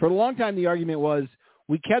 For a long time, the argument was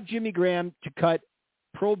we kept Jimmy Graham to cut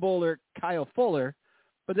Pro Bowler Kyle Fuller,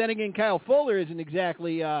 but then again, Kyle Fuller isn't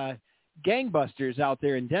exactly gangbusters out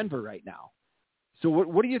there in Denver right now. So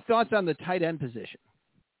what are your thoughts on the tight end position?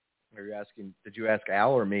 Are you asking? Did you ask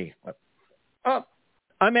Al or me?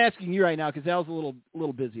 I'm asking you right now because Al's a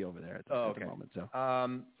little busy over there at the moment.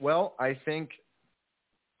 So, well, I think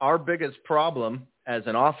our biggest problem as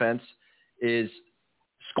an offense is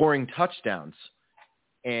scoring touchdowns,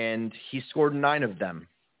 and he scored 9 of them.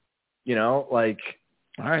 All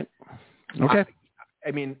right, okay.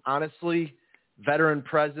 I mean, honestly, veteran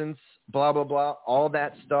presence, blah, blah, blah, all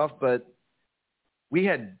that stuff. But we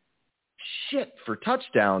had shit for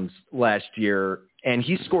touchdowns last year, and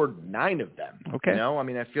he scored 9 of them. Okay. You know, I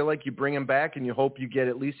mean, I feel like you bring him back and you hope you get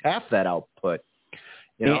at least half that output.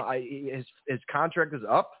 You know, his contract is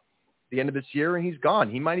up the end of this year, and he's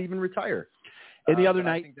gone. He might even retire. And the other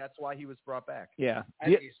night, I think that's why he was brought back. Yeah. I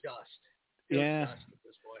think he's dust. Yeah. Dust at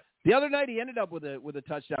this point. The other night he ended up with a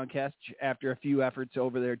touchdown catch after a few efforts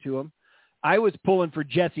over there to him. I was pulling for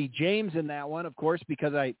Jesse James in that one, of course,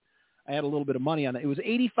 because I had a little bit of money on it. It was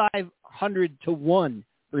 8,500 to 1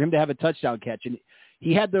 for him to have a touchdown catch, and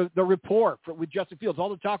he had the rapport with Justin Fields. All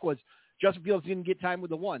the talk was Justin Fields didn't get time with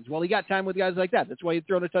the ones. Well, he got time with guys like that. That's why he'd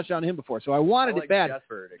thrown a touchdown on him before. So I wanted it bad.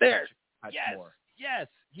 There,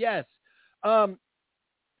 yes.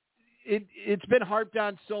 It's been harped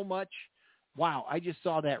on so much. Wow, I just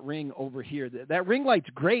saw that ring over here. That ring light's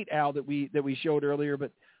great, Al, that we showed earlier,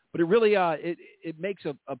 but it really it makes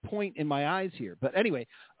a point in my eyes here. But anyway,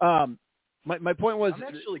 my point was, I'm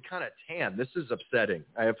actually kind of tan. This is upsetting.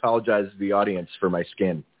 I apologize to the audience for my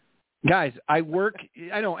skin. Guys, I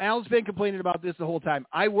know Al's been complaining about this the whole time.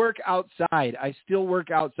 I work outside. I still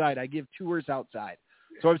work outside. I give tours outside.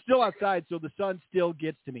 So I'm still outside, so the sun still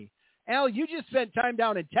gets to me. Al, you just spent time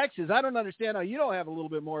down in Texas. I don't understand how you don't have a little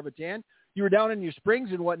bit more of a tan. You were down in your Springs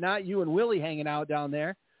and whatnot, you and Willie hanging out down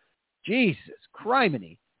there. Jesus,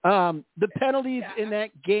 criminy. The penalties in that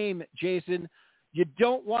game, Jason, you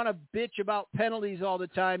don't want to bitch about penalties all the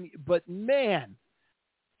time, but, man,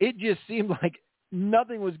 it just seemed like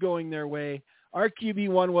nothing was going their way. Our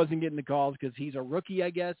QB1 wasn't getting the calls because he's a rookie, I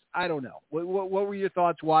guess. I don't know. What were your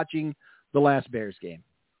thoughts watching the last Bears game?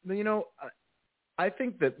 You know, I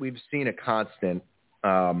think that we've seen a constant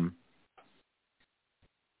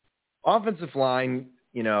offensive line.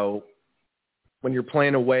 You know, when you're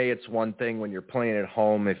playing away, it's one thing. When you're playing at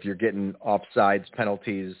home, if you're getting offsides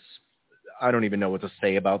penalties, I don't even know what to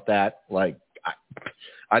say about that. Like,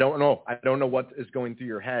 I don't know. I don't know what is going through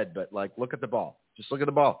your head, but, like, look at the ball. Just look at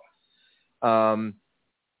the ball.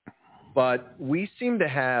 But we seem to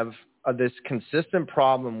have this consistent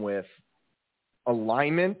problem with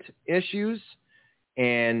alignment issues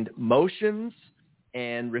and motions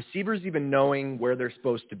and receivers even knowing where they're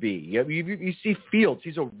supposed to be. You see Fields.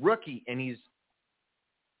 He's a rookie, and he's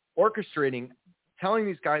orchestrating, telling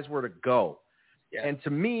these guys where to go. Yeah. And to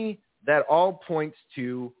me, that all points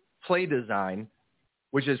to play design,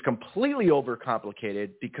 which is completely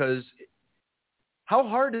overcomplicated, because how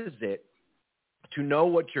hard is it to know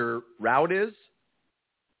what your route is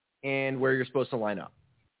and where you're supposed to line up?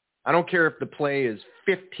 I don't care if the play is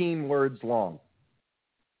 15 words long.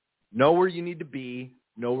 Know where you need to be,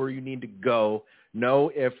 know where you need to go, know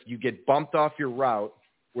if you get bumped off your route,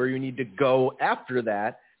 where you need to go after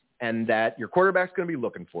that, and that your quarterback's going to be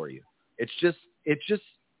looking for you. It's just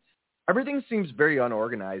everything seems very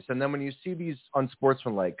unorganized. And then when you see these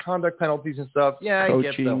unsportsmanlike conduct penalties and stuff, yeah, I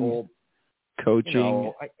get the whole coaching. You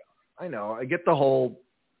know, I know. I get the whole,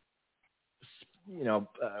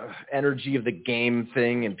 energy of the game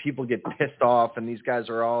thing, and people get pissed off, and these guys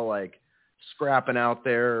are all like scrapping out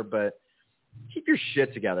there, but keep your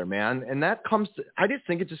shit together, man. And that I just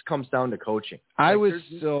think it just comes down to coaching. I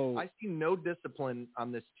see no discipline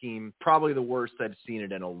on this team, probably the worst I've seen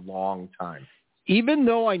it in a long time. Even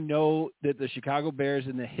though I know that the Chicago Bears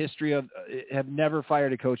in the history of have never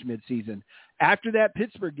fired a coach midseason, after that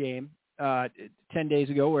Pittsburgh game 10 days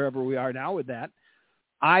ago, wherever we are now with that,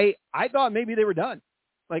 I thought maybe they were done.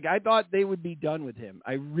 Like, I thought they would be done with him.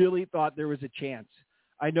 I really thought there was a chance.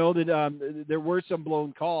 I know that there were some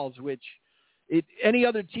blown calls, which any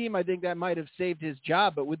other team, I think that might have saved his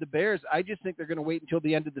job. But with the Bears, I just think they're going to wait until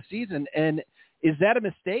the end of the season. And is that a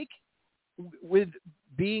mistake, with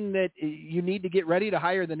being that you need to get ready to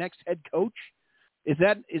hire the next head coach? Is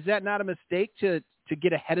that not a mistake to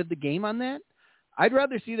get ahead of the game on that? I'd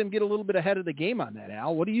rather see them get a little bit ahead of the game on that,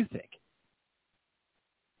 Al. What do you think?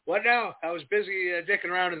 What now? I was busy dicking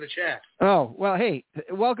around in the chat. Oh, well, hey,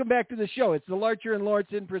 welcome back to the show. It's the Larcher and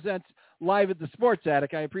Lorensen presents Live at the Sports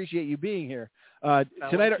Attic. I appreciate you being here.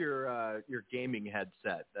 Tonight, like your gaming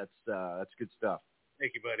headset. That's good stuff.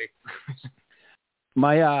 Thank you, buddy.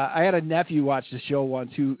 I had a nephew watch the show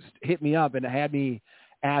once who hit me up and had me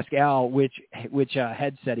ask Al which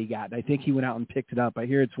headset he got. And I think he went out and picked it up. I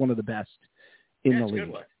hear it's one of the best in the league.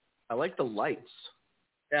 Good one. I like the lights.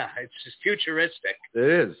 Yeah, it's just futuristic.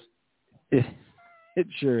 It is. It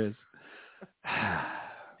sure is.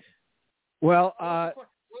 Well,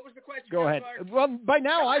 what was the question? Go ahead. Well, by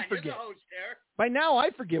now I forget. By now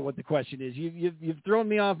I forget what the question is. You've thrown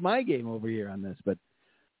me off my game over here on this, but.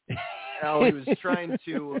 Al, he was trying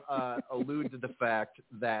to allude to the fact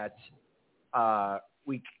that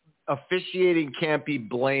officiating can't be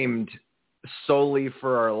blamed solely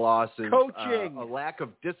for our losses. Coaching. A lack of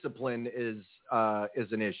discipline is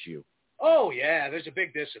an issue. Oh yeah, there's a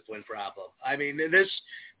big discipline problem. I mean, this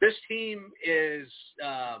team is.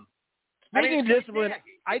 Speaking of discipline,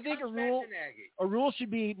 I think a rule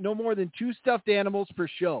should be no more than 2 stuffed animals per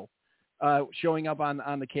show, showing up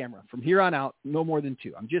on the camera. From here on out, no more than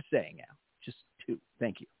 2. I'm just saying, Al. Just 2.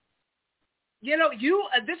 Thank you. You know,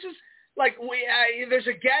 this is like there's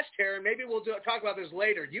a guest here, and maybe we'll talk about this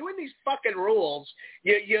later. You and these fucking rules,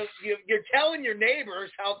 you're telling your neighbors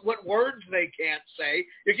what words they can't say.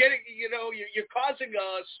 You're getting, you're causing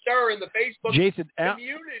a stir in the Facebook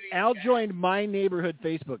community. Al joined my neighborhood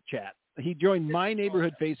Facebook chat. He joined my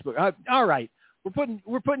neighborhood Facebook. All right,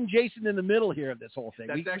 we're putting Jason in the middle here of this whole thing.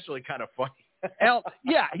 That's actually kind of funny. Al,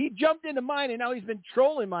 yeah, he jumped into mine, and now he's been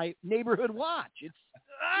trolling my neighborhood watch. It's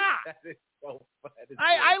That is so funny.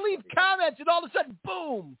 I leave comments, and all of a sudden,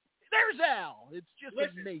 boom, there's Al. It's just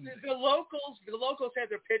amazing. The locals had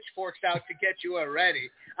their pitchforks out to get you already.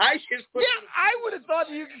 I would have thought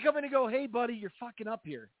you could come in and go, hey, buddy, you're fucking up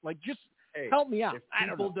here. Like, just help me out. If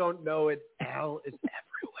people don't know it, Al is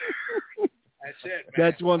everywhere. That's it,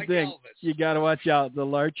 man. That's one thing. Elvis. You got to watch out. The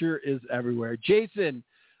Larcher is everywhere. Jason,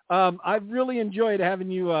 I've really enjoyed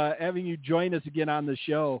having you join us again on the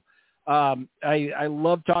show. I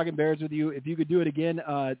love talking Bears with you. If you could do it again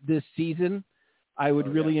this season, I would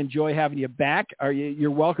really enjoy having you back.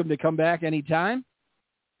 You're welcome to come back anytime.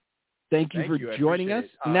 Thank you for joining us.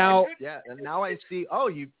 Now I see. Oh,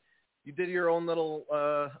 you did your own little.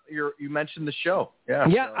 You mentioned the show. Yeah.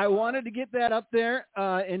 Yeah, I wanted to get that up there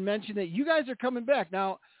and mention that you guys are coming back.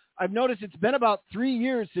 Now, I've noticed it's been about 3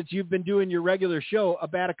 years since you've been doing your regular show.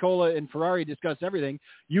 Abaticola and Ferrari discuss everything.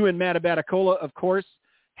 You and Matt Abaticola, of course,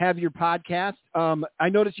 have your podcast. I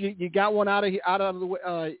noticed you got one out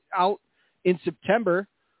in September,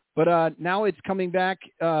 but now it's coming back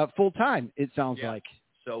full time. It sounds like.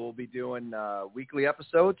 So we'll be doing weekly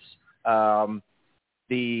episodes.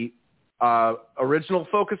 The original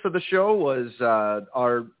focus of the show was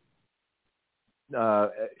our.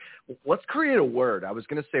 Let's create a word. I was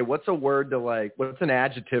going to say, what's a word to what's an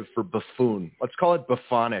adjective for buffoon? Let's call it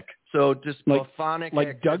bufonic. So just bufonic,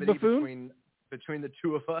 like Doug Buffoon between the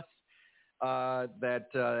two of us that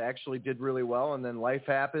actually did really well, and then life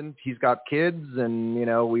happened. He's got kids, and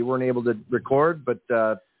we weren't able to record. But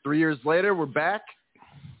 3 years later, we're back,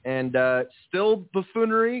 and still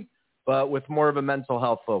buffoonery, but with more of a mental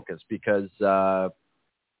health focus because.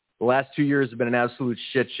 The last 2 years have been an absolute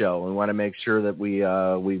shit show. We want to make sure that we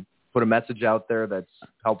put a message out there that's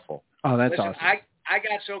helpful. Oh, that's awesome. I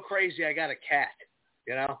got so crazy, I got a cat,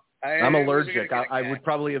 I'm allergic. I would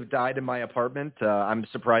probably have died in my apartment. I'm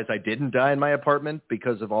surprised I didn't die in my apartment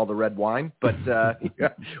because of all the red wine. But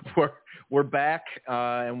we're back,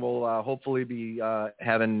 and we'll hopefully be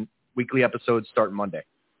having weekly episodes starting Monday.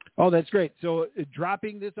 Oh, that's great. So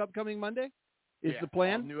dropping this upcoming Monday is the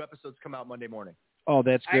plan? All new episodes come out Monday morning. Oh,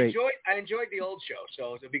 that's great. I enjoyed the old show,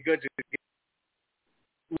 so it'd be good to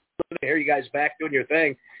hear you guys back doing your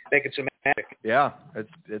thing, making some magic. Yeah,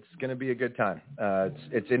 it's going to be a good time.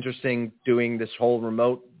 It's interesting doing this whole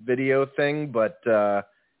remote video thing, but it's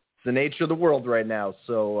the nature of the world right now.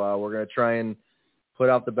 So we're going to try and put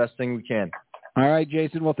out the best thing we can. All right,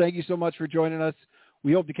 Jason. Well, thank you so much for joining us.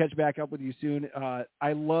 We hope to catch back up with you soon.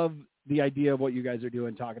 I love the idea of what you guys are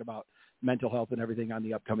doing, talking about mental health and everything on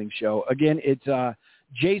the upcoming show. Again, it's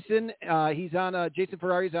Jason. He's on Jason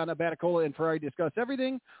Ferrari's on Abaticola and Ferrari Discuss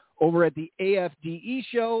Everything over at the AFDE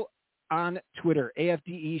Show on Twitter.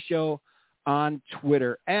 AFDE Show on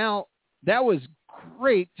Twitter. Al, that was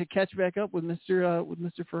great to catch back up with Mr.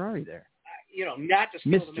 Ferrari there. Not to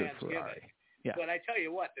steal the man's Ferrari. gimmick. Yeah. But I tell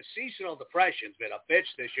you what, the seasonal depression's been a bitch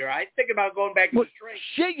this year. I think about going back to the strength.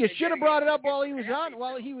 Shit, you should have brought it up while he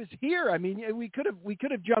was here. I mean, we could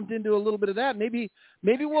have jumped into a little bit of that. Maybe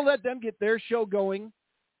we'll let them get their show going,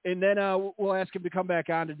 and then we'll ask him to come back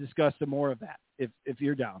on to discuss some more of that if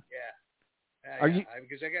you're down. Yeah.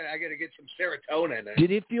 Because I got to get some serotonin.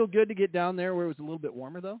 Did it feel good to get down there where it was a little bit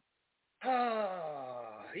warmer though?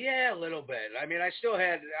 Yeah, a little bit. I mean, it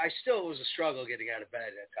was a struggle getting out of bed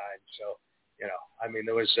at times. So.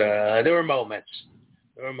 There were moments.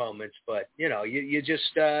 But you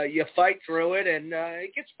just you fight through it, and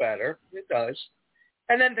it gets better. It does.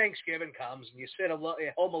 And then Thanksgiving comes, and you sit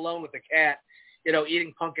home alone with the cat,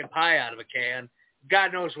 eating pumpkin pie out of a can.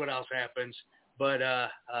 God knows what else happens, but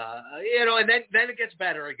and then it gets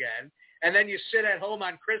better again. And then you sit at home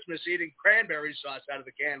on Christmas eating cranberry sauce out of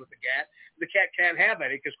the can with the cat. The cat can't have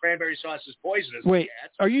any because cranberry sauce is poisonous. Wait, to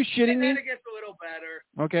cats. Are you shitting me? And then it gets a little better.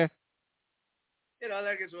 Okay.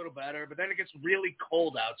 that gets a little better. But then it gets really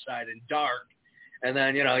cold outside and dark. And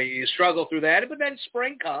then, you struggle through that. But then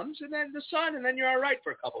spring comes, and then the sun, and then you're all right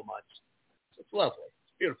for a couple months. So it's lovely.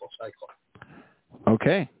 It's a beautiful cycle.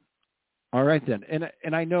 Okay. All right, then.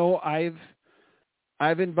 And I know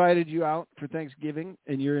I've invited you out for Thanksgiving,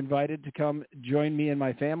 and you're invited to come join me and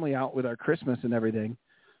my family out with our Christmas and everything.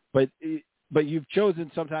 But you've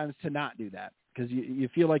chosen sometimes to not do that because you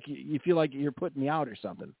feel like you're putting me out or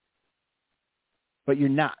something. But you're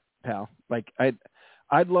not, pal. Like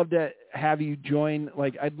I'd love to have you join.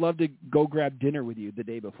 Like I'd love to go grab dinner with you the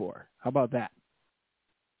day before. How about that?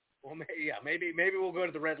 Well, maybe we'll go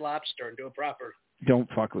to the Red Lobster and do a proper. Don't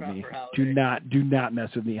fuck with me. Holiday. Do not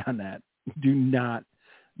mess with me on that. Do not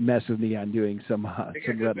mess with me on doing some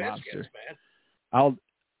Red Lobster. Man.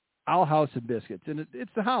 I'll house some biscuits, and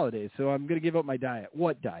it's the holidays, so I'm going to give up my diet.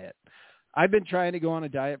 What diet? I've been trying to go on a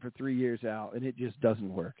diet for 3 years, Al, and it just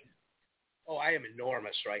doesn't work. Oh, I am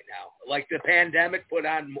enormous right now. Like the pandemic put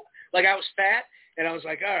on, like I was fat, and I was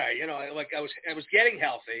like, all right, like I was getting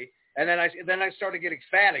healthy, and then I started getting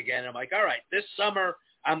fat again. I'm like, all right, this summer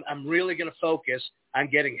I'm really going to focus on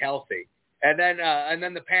getting healthy, and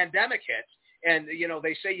then the pandemic hits, and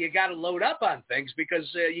they say you got to load up on things because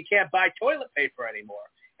you can't buy toilet paper anymore.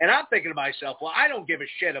 And I'm thinking to myself, well, I don't give a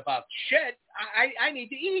shit about shit. I need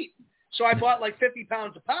to eat. So I bought like 50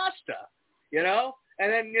 pounds of pasta,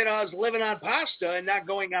 And then, I was living on pasta and not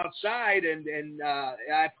going outside, and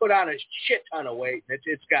I put on a shit ton of weight.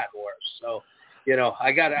 It's gotten worse. So,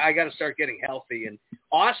 I gotta start getting healthy. And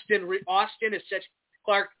Austin is such,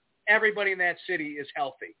 Clark, everybody in that city is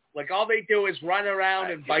healthy. Like all they do is run around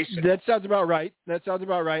and bicycle. That sounds about right.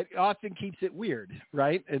 Austin keeps it weird,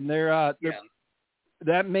 right? And they're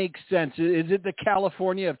that makes sense. Is it the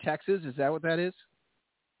California of Texas? Is that what that is?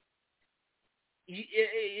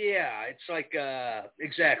 Yeah, it's like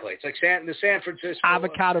exactly. It's like the San Francisco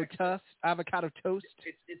avocado toast. Avocado toast.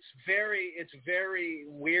 It's very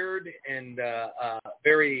weird and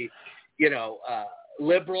very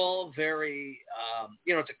liberal. Very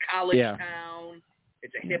it's a college town.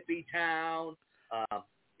 It's a hippie town.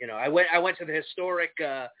 I went to the historic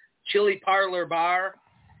Chili Parlor bar.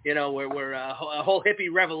 Where a whole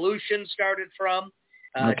hippie revolution started from.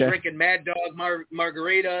 Drinking Mad Dog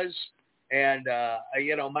margaritas. And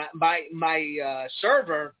my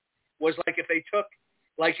server was like if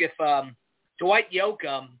Dwight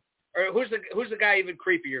Yoakam, or who's the guy even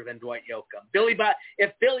creepier than Dwight Yoakam?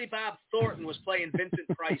 If Billy Bob Thornton was playing Vincent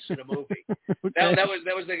Price in a movie, that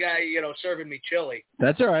was the guy serving me chili.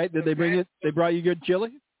 That's all right. Did they bring it? They brought you good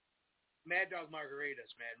chili? Mad Dog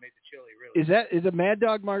margaritas, man, made the chili really. Is a Mad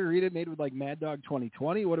Dog margarita made with like Mad Dog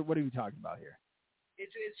 2020? What are we talking about here?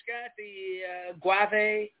 It's got the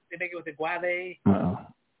guave. They make it with the guave. Uh-oh.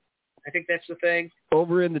 I think that's the thing.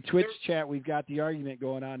 Over in the Twitch chat, we've got the argument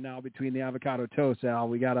going on now between the avocado toast,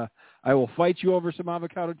 Al. I will fight you over some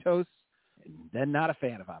avocado toast. Then not a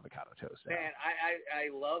fan of avocado toast, Al. Man, I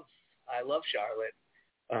love Charlotte,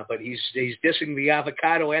 but he's dissing the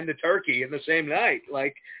avocado and the turkey in the same night.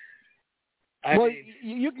 Like,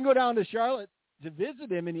 you can go down to Charlotte to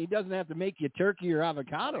visit him, and he doesn't have to make you turkey or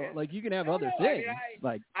avocado. Okay. Like, you can have other things.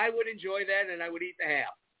 I would enjoy that, and I would eat the ham.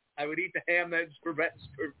 I would eat the ham that's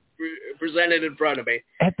presented in front of me.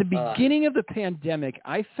 At the beginning of the pandemic,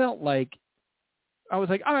 I felt like I was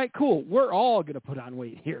like, all right, cool. We're all going to put on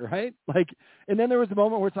weight here, right? Like, and then there was a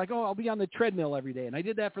moment where it's like, oh, I'll be on the treadmill every day. And I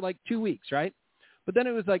did that for like 2 weeks, right? But then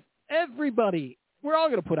it was like, we're all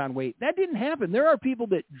going to put on weight. That didn't happen. There are people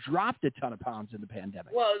that dropped a ton of pounds in the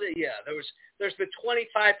pandemic. Well, yeah, there's the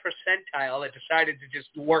 25 percentile that decided to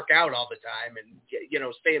just work out all the time and,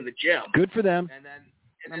 stay in the gym. Good for them. And then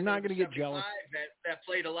I'm not going to get jealous. That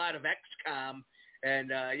played a lot of XCOM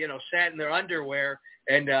and, sat in their underwear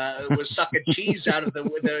and was sucking cheese out of the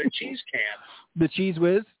cheese can. The Cheese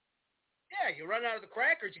Whiz? Yeah, you run out of the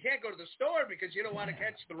crackers. You can't go to the store because you don't want to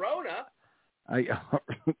catch the Rona.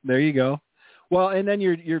 There you go. Well, and then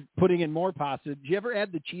you're putting in more pasta. Did you ever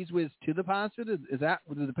add the Cheese Whiz to the pasta? Did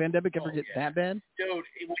the pandemic ever get that bad? Dude,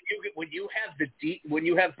 when you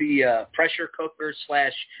have the pressure cooker /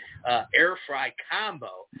 air fry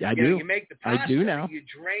combo, I do. You make the pasta, I do now. You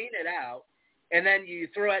drain it out, and then you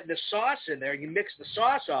throw the sauce in there. You mix the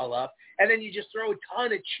sauce all up, and then you just throw a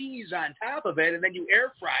ton of cheese on top of it, and then you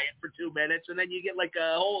air fry it for 2 minutes, and then you get like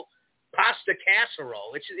a whole pasta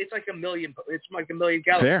casserole. It's like a million. It's like a million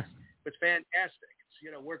calories. Fair. It's fantastic.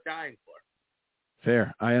 It's worth dying for.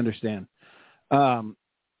 Fair. I understand. I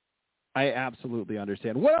absolutely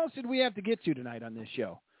understand. What else did we have to get to tonight on this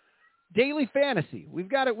show? daily fantasy. We've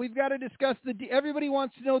got to discuss everybody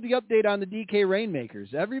wants to know the update on the DK Rainmakers.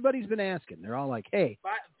 Everybody's been asking. They're all like, hey.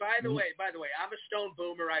 By the way, I'm a stone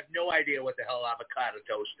boomer. I have no idea what the hell avocado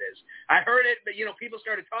toast is. I heard it, but, people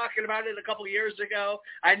started talking about it a couple of years ago.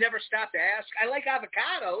 I never stopped to ask. I like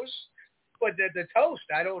avocados, but the toast,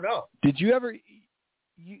 I don't know. Did you ever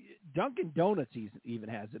Dunkin' Donuts even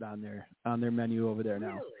has it on their menu over there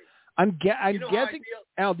now. Really? I'm guessing.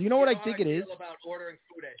 Al, do you know what I think it is? About ordering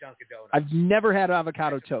food at Dunkin' Donuts. I've never had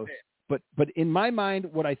avocado toast, but in my mind,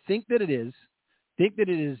 what I think that it is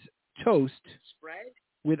toast spread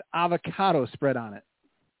with avocado spread on it.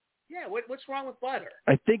 Yeah, what's wrong with butter?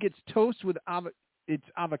 I think it's toast with it's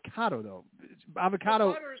avocado though.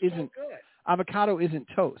 Avocado isn't good. Avocado isn't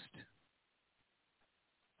toast.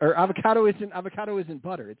 Or avocado isn't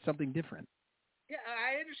butter. It's something different. Yeah,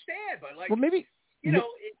 I understand, but well, maybe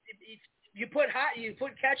you put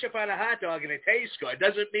ketchup on a hot dog and it tastes good.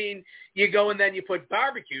 Doesn't mean you go and then you put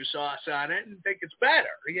barbecue sauce on it and think it's better.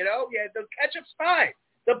 Yeah, the ketchup's fine.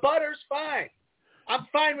 The butter's fine. I'm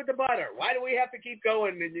fine with the butter. Why do we have to keep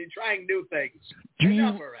going and trying new things?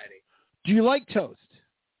 Enough already. Do you like toast?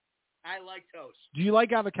 I like toast. Do you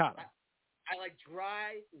like avocado? I like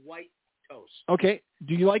dry white toast. Okay.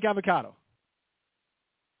 Do you like avocado?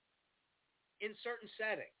 In certain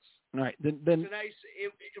settings. All right. Then it's nice.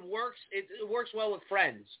 It works. It works well with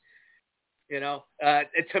friends.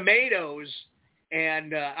 Tomatoes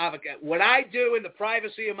and avocado. What I do in the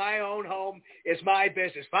privacy of my own home is my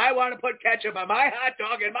business. If I want to put ketchup on my hot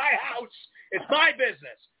dog in my house, it's my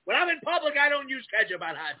business. When I'm in public, I don't use ketchup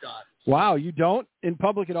on hot dogs. Wow, you don't in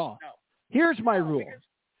public at all? No. Here's my rule.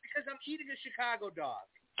 Because I'm eating a Chicago dog.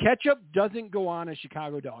 Ketchup doesn't go on a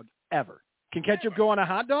Chicago dog ever. Can ketchup go on a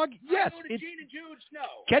hot dog? Yes. Gene and Jude's, no.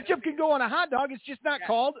 Ketchup can go on a hot dog. It's just not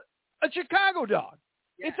called a Chicago dog.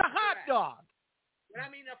 Yes, it's a hot dog. When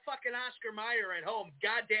I'm eating a fucking Oscar Mayer at home,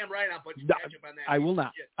 goddamn right I'll put ketchup on that. I will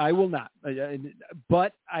not. I will not.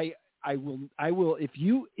 But I will. If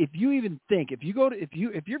you even think, if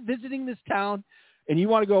you're visiting this town and you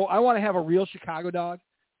want to go, I want to have a real Chicago dog,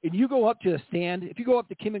 and you go up to the stand, if you go up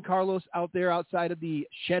to Kim and Carlos out there outside of the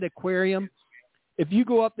Shed Aquarium, if you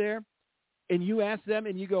go up there and you ask them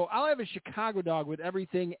and you go, I'll have a Chicago dog with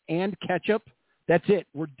everything and ketchup, that's it.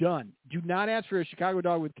 We're done. Do not ask for a Chicago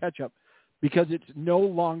dog with ketchup because it's no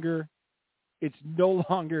longer a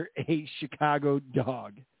Chicago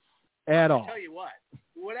dog at all. I'll tell you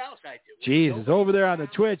what else I do. Jesus, over there on the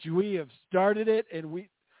Twitch, we have started it, and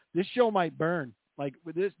this show might burn. Like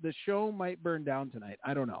with this, the show might burn down tonight.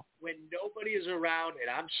 I don't know. When nobody is around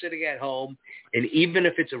and I'm sitting at home, and even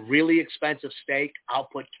if it's a really expensive steak, I'll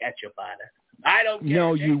put ketchup on it. I don't care.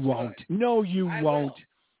 No, you won't. No, you won't.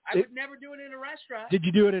 I would never do it in a restaurant. Did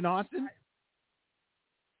you do it in Austin?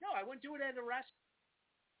 No, I wouldn't do it in a restaurant.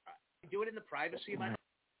 I do it in the privacy of my house.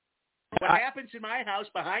 What happens in my house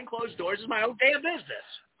behind closed doors is my own damn business.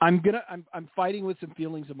 I'm fighting with some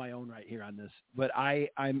feelings of my own right here on this, but I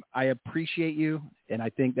appreciate you, and I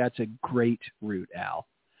think that's a great route, Al.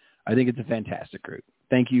 I think it's a fantastic route.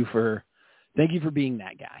 Thank you for being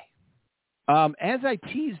that guy. As I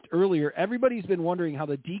teased earlier, everybody's been wondering how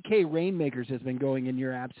the DK Rainmakers has been going in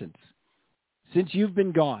your absence since you've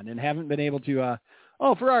been gone and haven't been able to.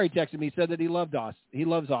 Ferrari texted me, said that he loves Austin.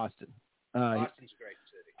 Austin's a great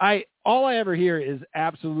city. All I ever hear is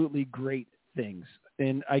absolutely great things,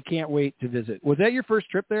 and I can't wait to visit. Was that your first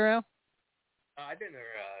trip there, Al? I've been there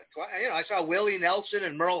twice. I saw Willie Nelson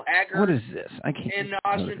and Merle Haggard. What is this? I can't. In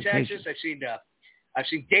Austin, Texas. I've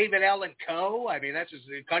seen David Allen Coe. I mean, that's as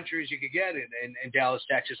country as you could get in Dallas,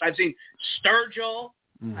 Texas. I've seen Sturgill.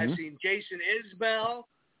 Mm-hmm. I've seen Jason Isbell.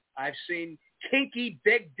 I've seen Kinky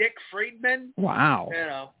Big Dick Friedman.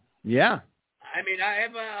 Wow. Yeah. I mean, I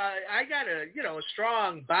got a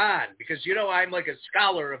strong bond because I'm like a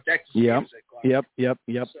scholar of Texas music. Yep.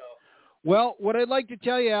 So, well, what I'd like to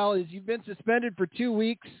tell you, Al, is you've been suspended for 2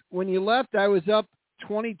 weeks. When you left, I was up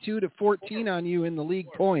 22-14 on you in the league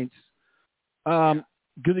points. The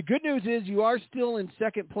good news is you are still in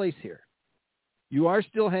second place here. You are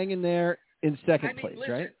still hanging there in second place,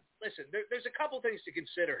 right? Listen, there's a couple things to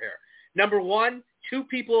consider here. Number one, 2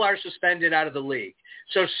 people are suspended out of the league.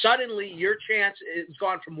 So suddenly your chance is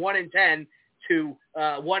gone from 1-10 to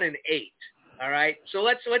 1-8. All right. So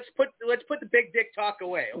let's put the big dick talk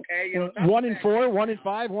away, okay? 1-4, 1-5,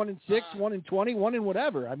 1-6, 1-20, 1 and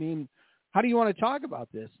whatever. I mean, how do you want to talk about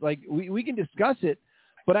this? Like we can discuss it,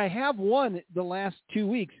 but I have won the last 2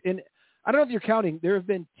 weeks, and I don't know if you're counting. There have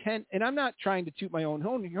been 10, and I'm not trying to toot my own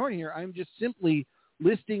horn here. I'm just simply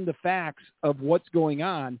listing the facts of what's going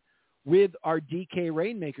on with our DK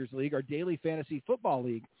Rainmakers League, our daily fantasy football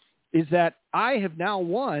league, is that I have now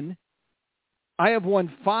won I have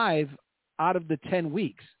won 5 out of the 10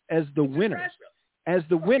 weeks as the winner. Impressive. As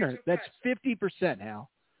the winner. That's 50%, Hal.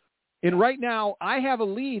 And right now, I have a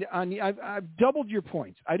lead on you. I've doubled your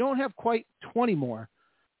points. I don't have quite 20 more.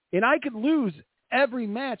 And I could lose every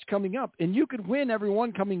match coming up, and you could win every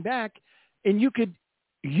one coming back, and you could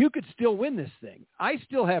still win this thing. I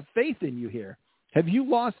still have faith in you here. Have you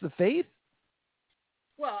lost the faith?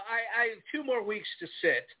 Well, I have 2 more weeks to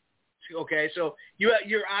sit. Okay, so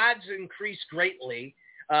your odds increase greatly.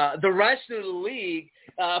 The rest of the league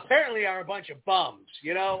apparently are a bunch of bums.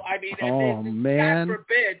 You know, I mean, man. God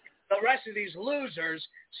forbid the rest of these losers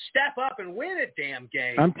step up and win a damn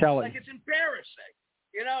game. I'm telling you. It's embarrassing.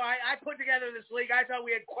 You know, I put together this league. I thought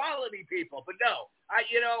we had quality people, but no. They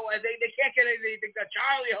can't get anything.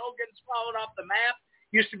 Charlie Hogan's fallen off the map.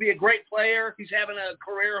 Used to be a great player. He's having a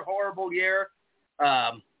career horrible year.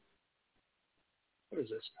 What is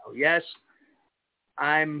this now? Yes,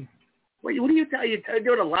 what do you tell you?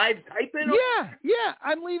 Doing a live type-in? Yeah.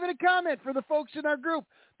 I'm leaving a comment for the folks in our group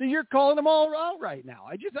that you're calling them all out right now.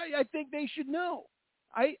 I think they should know.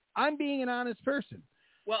 I'm being an honest person.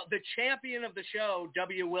 Well, the champion of the show,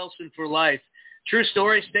 W. Wilson for life. True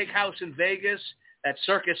story, steakhouse in Vegas at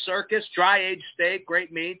Circus, dry-aged steak,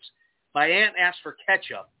 great meats. My aunt asked for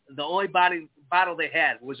ketchup. The only bottle they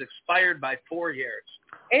had was expired by 4 years.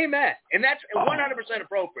 Amen. And that's 100%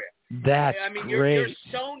 appropriate. That's great. You're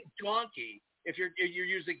stone donkey if you're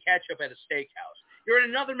using ketchup at a steakhouse. You're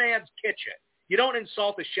in another man's kitchen. You don't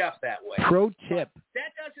insult the chef that way. Pro tip. But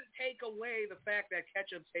that doesn't take away the fact that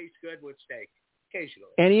ketchup tastes good with steak.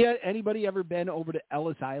 Occasionally. Anybody ever been over to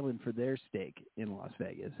Ellis Island for their steak in Las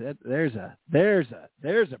Vegas? There's a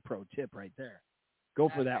pro tip right there. Go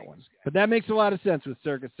for that one. But that makes a lot of sense with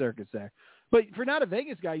Circus there. But for not a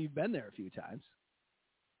Vegas guy, you've been there a few times.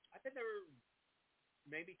 I've been there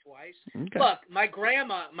maybe twice. Okay. Look, my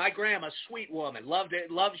grandma, sweet woman, loved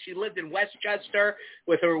it. She lived in Westchester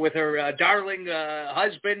with her darling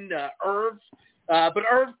husband, Irv. But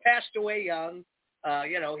Irv passed away young.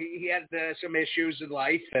 He had some issues in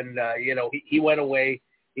life, and he went away.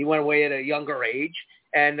 He went away at a younger age.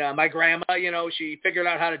 And my grandma, she figured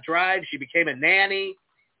out how to drive. She became a nanny,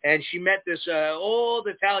 and she met this old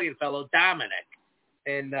Italian fellow, Dominic.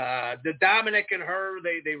 And the Dominic and her,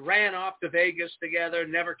 they ran off to Vegas together,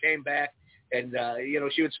 never came back. And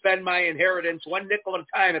she would spend my inheritance 1 nickel at a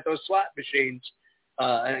time at those slot machines.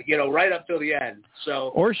 Right up till the end.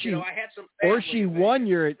 So, I had some. Or she won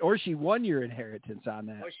your inheritance on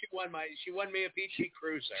that. Oh, she won me a PT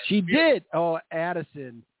Cruiser. She did. Oh,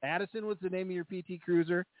 Addison. Addison was the name of your PT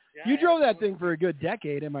Cruiser. Yeah, you drove that thing for a good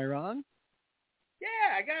decade. Am I wrong?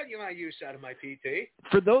 Yeah, I got my use out of my PT.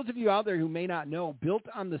 For those of you out there who may not know, built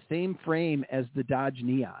on the same frame as the Dodge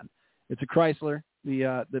Neon. It's a Chrysler,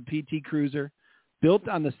 the PT Cruiser, built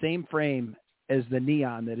on the same frame as the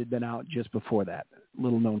Neon that had been out just before that.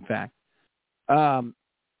 Little known fact. That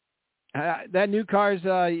new car's,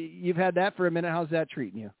 you've had that for a minute. How's that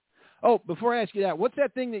treating you? Oh, before I ask you that, what's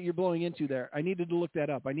that thing that you're blowing into there? I needed to look that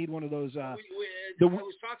up. I need one of those. It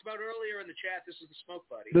was talked about earlier in the chat. This is the Smoke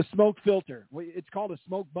Buddy. The Smoke Filter. It's called a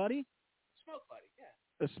Smoke Buddy? Smoke Buddy, yeah.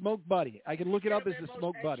 A Smoke Buddy. I can look it up as the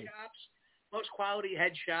Smoke Buddy. Most quality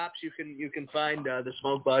head shops, you can find the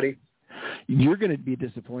Smoke Buddy. You're going to be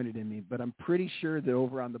disappointed in me, but I'm pretty sure that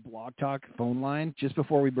over on the Blog Talk phone line, just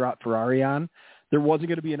before we brought Ferrari on, there wasn't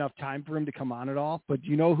going to be enough time for him to come on at all. But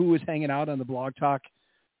you know who was hanging out on the Blog Talk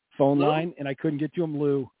phone line? And I couldn't get to him,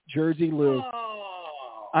 Lou. Jersey Lou.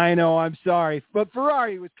 Oh. I know, I'm sorry. But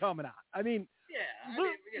Ferrari was coming on. I mean,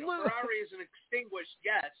 Ferrari is an extinguished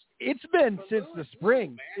guest. It's been since the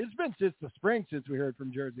spring. It's been since the spring since we heard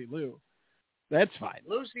from Jersey Lou. That's fine.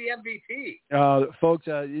 Lou's the MVP. Folks,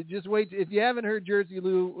 just wait. If you haven't heard Jersey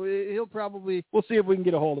Lou, we'll see if we can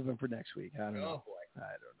get a hold of him for next week. I don't know. Boy.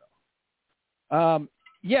 I don't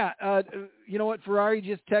know. You know what? Ferrari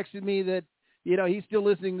just texted me that, he's still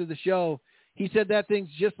listening to the show. He said that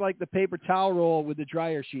thing's just like the paper towel roll with the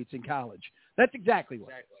dryer sheets in college. That's exactly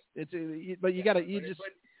what it is. But you got to, it's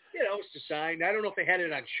a sign. I don't know if they had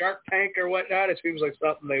it on Shark Tank or whatnot. It seems like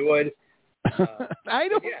something they would. I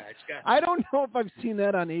don't know if I've seen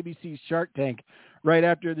that on ABC's Shark Tank right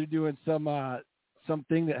after they're doing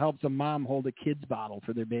something that helps a mom hold a kid's bottle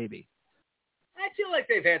for their baby. I feel like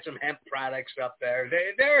they've had some hemp products up there.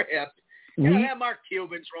 They're hip. That Mark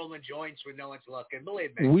Cuban's rolling joints when no one's looking.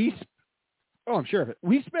 Believe me. I'm sure of it.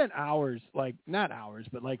 We spent hours, not hours,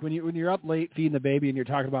 but when you're up late feeding the baby and you're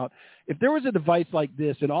talking about if there was a device like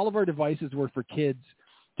this and all of our devices were for kids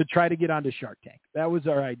to try to get onto Shark Tank. That was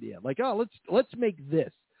our idea. Let's make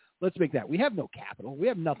this. Let's make that. We have no capital. We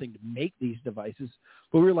have nothing to make these devices.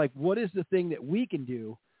 But we were like, what is the thing that we can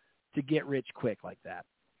do to get rich quick like that.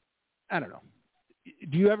 I don't know.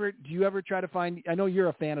 Do you ever try to find? I know you're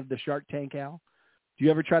a fan of the Shark Tank, Al. Do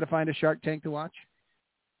you ever try to find a Shark Tank to watch,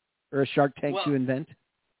 or a Shark Tank to invent?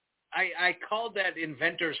 I called that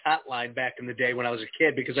inventors hotline back in the day when I was a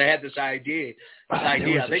kid because I had this idea.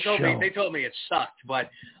 They told me it sucked, but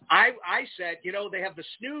I said, they have the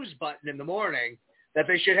snooze button in the morning, that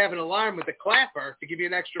they should have an alarm with a clapper to give you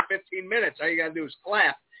an extra 15 minutes. All you got to do is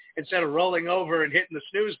clap instead of rolling over and hitting the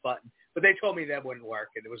snooze button. But they told me that wouldn't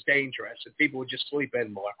work and it was dangerous and people would just sleep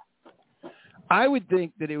in more. I would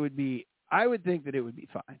think that it would be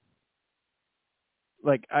fine.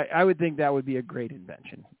 Like, I would think that would be a great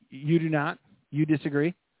invention. You do not? You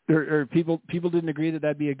disagree? Or people didn't agree that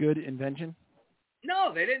that'd be a good invention?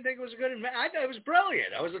 No, they didn't think it was a good invention. I thought it was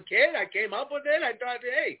brilliant. I was a kid. I came up with it. I thought,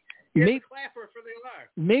 hey, here's a clapper for the alarm.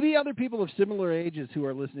 Maybe other people of similar ages who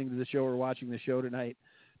are listening to the show or watching the show tonight,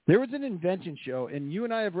 there was an invention show, and you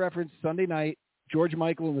and I have referenced Sunday night, George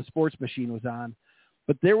Michael and the Sports Machine was on,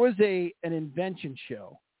 but there was an invention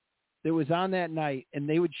show that was on that night, and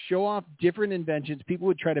they would show off different inventions. People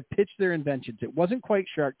would try to pitch their inventions. It wasn't quite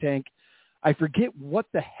Shark Tank. I forget what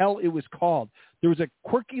the hell it was called. There was a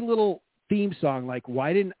quirky little theme song like,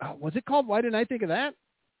 was it called Why Didn't I Think of That?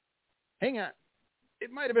 Hang on.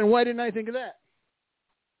 It might have been Why Didn't I Think of That?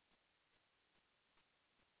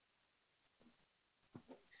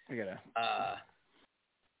 I gotta.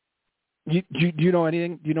 Do you know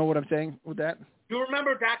anything? Do you know what I'm saying with that? Do you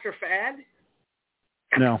remember Dr. Fad?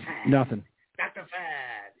 No, nothing. Dr.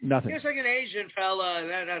 Fad. Nothing. He was like an Asian fella.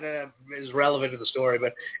 That is relevant to the story,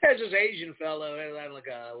 but there's this Asian fella who had like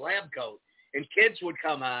a lab coat, and kids would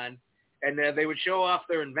come on, and they would show off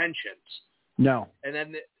their inventions. No. And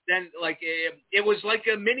then like it was like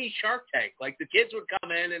a mini Shark Tank. Like the kids would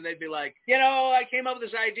come in and they'd be like, I came up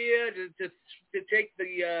with this idea to take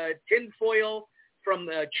the tin foil from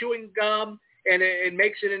the chewing gum and it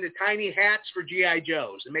makes it into tiny hats for GI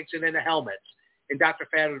Joes. It makes it into helmets. And Dr.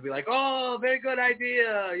 Fad would be like, oh, very good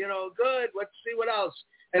idea. Good. Let's see what else.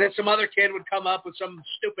 And then some other kid would come up with some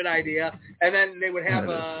stupid idea, and then they would have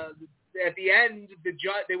at the end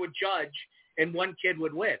they would judge, and one kid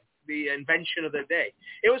would win the invention of the day.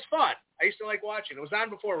 It was fun. I used to like watching. It was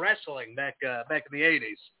on before wrestling back in the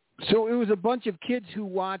 80s. So it was a bunch of kids who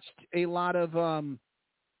watched a lot of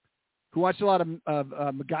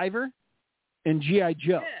MacGyver and G.I.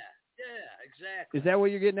 Joe. Yeah, exactly. Is that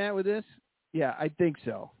what you're getting at with this? Yeah, I think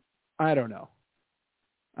so. I don't know.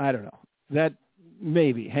 That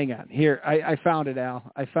maybe. Hang on. Here, I found it,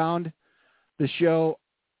 Al. I found the show.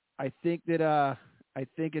 I think it's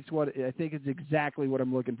exactly what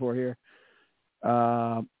I'm looking for here.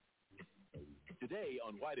 Today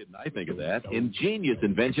on Why Didn't I Think of That? Ingenious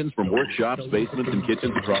inventions from workshops, basements, and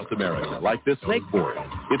kitchens across America, like this snakeboard.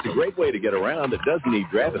 It's a great way to get around that doesn't need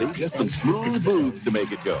gravity, just some smooth moves to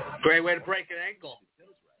make it go. Great way to break an ankle.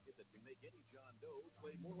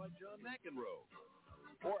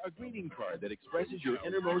 Or a greeting card that expresses your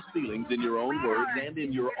innermost feelings in your own words and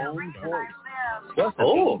in your own voice. Plus an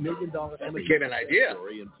 $8 million idea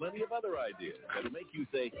story and plenty of other ideas that'll make you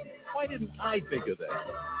say, why didn't I think of that?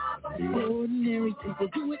 Ordinary people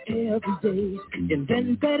do it every day.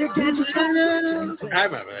 Invent better gadgets. I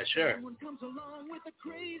remember that, sure.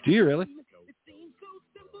 Do you really?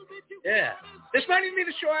 Yeah. This might even be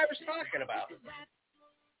the show I was talking about.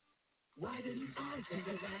 Why didn't I think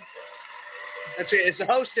of that? That's it. It's the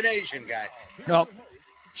host, an Asian guy. Well,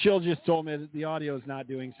 Chill just told me that the audio is not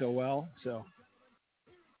doing so well. So,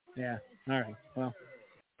 yeah. All right. Well.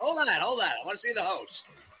 Hold on. I want to see the host.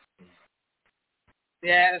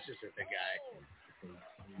 Yeah, this is the guy.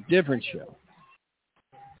 Different show.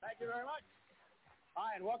 Thank you very much.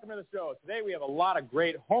 Hi, and welcome to the show. Today we have a lot of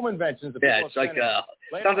great home inventions. It's like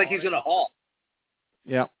sounds like he's in a hall.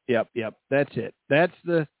 Yep. That's it. That's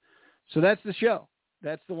the show.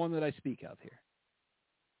 That's the one that I speak of here.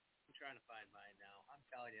 I'm trying to find mine now. I'm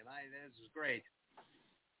telling you, this is great.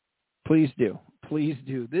 Please do.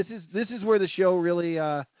 This is where the show really.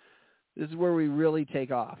 This is where we really take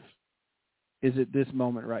off. Is it this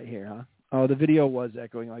moment right here, huh? Oh, the video was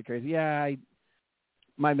echoing like crazy. Yeah,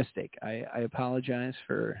 my mistake. I apologize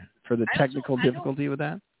for the technical difficulty with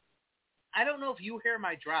that. I don't know if you hear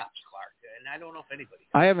my drops, Clark, and I don't know if anybody.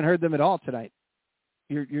 I haven't heard them at all tonight.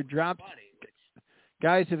 Your drops. Funny.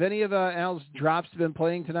 Guys, have any of Al's drops been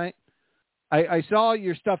playing tonight? I saw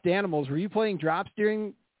your stuffed animals. Were you playing drops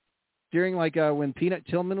during like when Peanut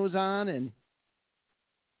Tillman was on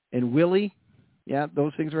and Willie? Yeah,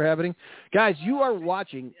 those things were happening. Guys, you are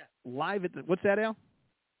watching live at what's that, Al?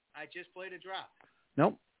 I just played a drop.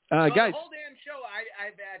 Nope. Guys, the whole damn show,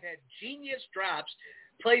 I've had genius drops.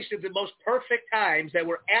 placed at the most perfect times that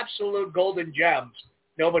were absolute golden gems.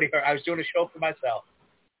 Nobody heard. I was doing a show for myself.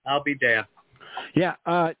 I'll be damned. Yeah,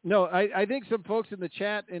 no, I think some folks in the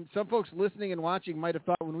chat and some folks listening and watching might have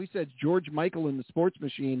thought when we said George Michael in the Sports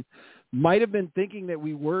Machine, might have been thinking that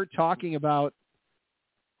we were talking about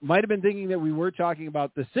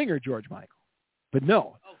the singer George Michael. But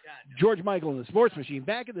no, Oh, God, no. George Michael in the Sports Machine.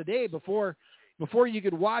 Back in the day, before you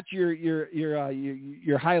could watch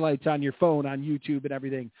your highlights on your phone on YouTube and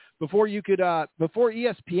everything, before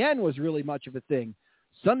ESPN was really much of a thing,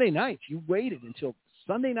 Sunday nights you waited until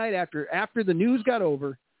Sunday night after the news got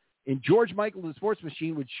over, and George Michael, the Sports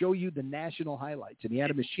Machine, would show you the national highlights. And he had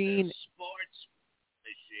a machine. The Sports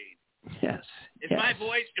Machine. Yes. Is yes. my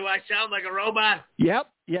voice, do I sound like a robot? Yep.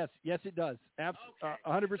 Yes, it does. Okay.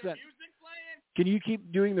 100%. Is there music playing? Can you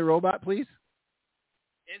keep doing the robot, please?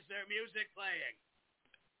 Is there music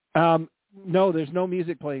playing? No, there's no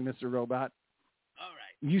music playing, Mr. Robot. All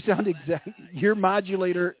right. You sound exact. Your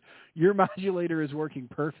modulator is working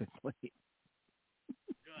perfectly.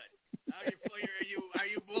 Are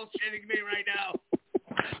you bullshitting me right now?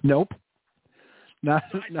 Nope. Not,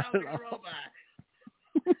 So I not sound at like a all. robot.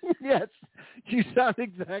 Yes, you sound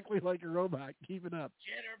exactly like a robot. Keep it up.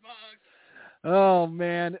 Jitterbug. Oh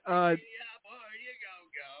man, Yeah, boy, you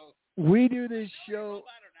go. we do this Is that a show robot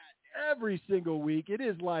or not? every single week. It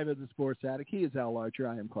is live at the Sports Attic. He is Al Larcher.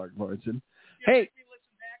 I am Clark Lorensen. You Hey, make me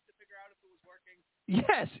listen back to figure out if it was working.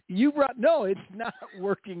 yes, you brought. No, it's not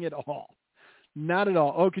working at all. Not at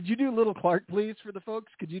all. Oh, could you do Little Clark, please, for the folks?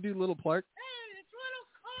 Could you do Little Clark? Hey, it's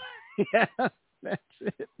Little Clark. Yeah, that's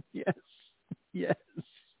it. Yes.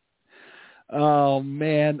 Oh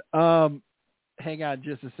man. Hang on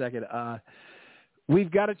just a second. We've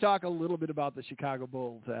got to talk a little bit about the Chicago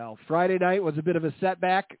Bulls, Al. Friday night was a bit of a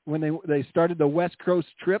setback when they started the West Coast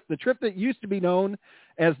trip, the trip that used to be known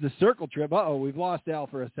as the Circle Trip. We've lost Al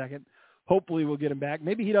for a second. Hopefully we'll get him back.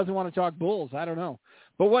 Maybe he doesn't want to talk Bulls. I don't know.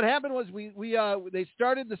 But what happened was they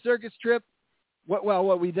started the circus trip,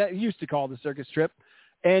 what we used to call the circus trip,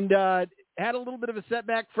 and had a little bit of a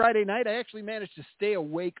setback Friday night. I actually managed to stay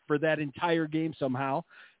awake for that entire game somehow.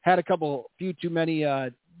 Had a few too many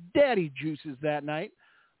daddy juices that night.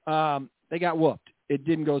 They got whooped. It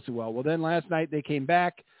didn't go so well. Well, then last night they came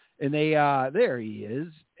back, and they there he is,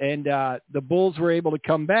 and the Bulls were able to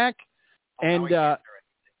come back, and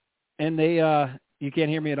they you can't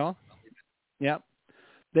hear me at all? Yeah.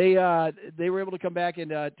 They were able to come back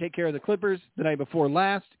and take care of the Clippers the night before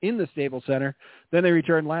last in the Staples Center. Then they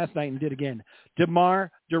returned last night and did again. DeMar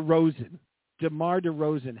DeRozan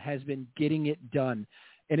has been getting it done,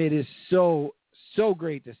 and it is so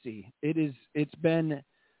great to see. It's been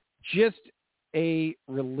just a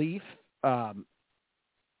relief, an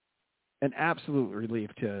absolute relief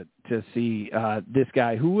to see this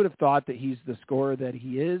guy. Who would have thought that he's the scorer that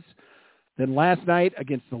he is? Then last night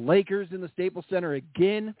against the Lakers in the Staples Center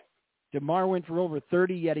again, DeMar went for over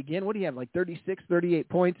 30 yet again. What do you have, like 36, 38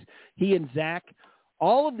 points? He and Zach.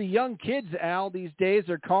 All of the young kids, Al, these days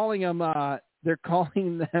are calling them,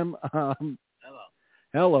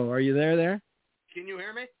 hello, are you there? Can you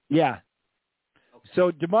hear me? Yeah. Okay.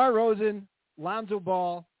 So DeMar DeRozan, Lonzo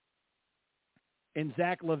Ball, and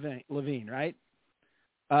Zach LaVine, right?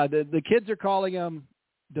 The kids are calling him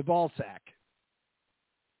DeBallsack.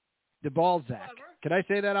 DeBallsack. Can I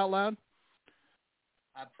say that out loud?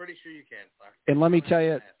 I'm pretty sure you can, Clark. And let me tell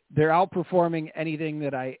you, they're outperforming anything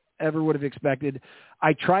that I ever would have expected.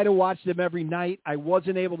 I try to watch them every night. I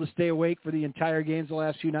wasn't able to stay awake for the entire games the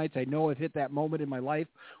last few nights. I know I've hit that moment in my life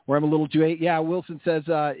where I'm a little too late. Yeah, Wilson says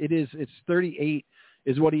it's 38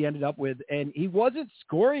 is what he ended up with. And he wasn't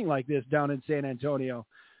scoring like this down in San Antonio.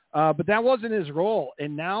 But that wasn't his role.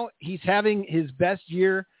 And now he's having his best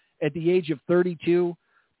year at the age of 32.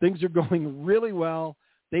 Things are going really well.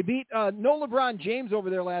 They beat no LeBron James over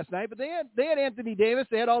there last night, but they had Anthony Davis.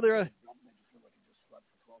 They had all their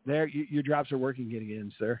your drops are working getting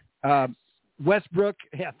in, sir. Westbrook,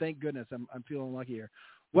 yeah, thank goodness. I'm feeling lucky here.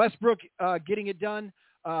 Westbrook getting it done.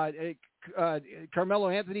 Carmelo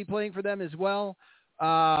Anthony playing for them as well.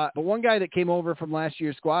 But one guy that came over from last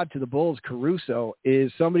year's squad to the Bulls, Caruso,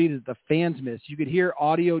 is somebody that the fans miss. You could hear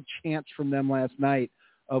audio chants from them last night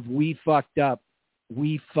of "We fucked up,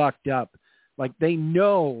 we fucked up." Like they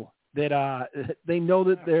know that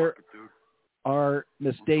there are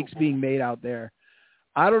mistakes being made out there.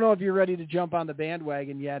 I don't know if you're ready to jump on the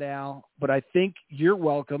bandwagon yet, Al, but I think you're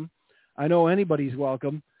welcome. I know anybody's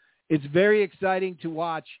welcome. It's very exciting to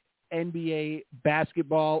watch NBA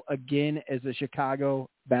basketball again as a Chicago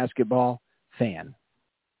basketball fan.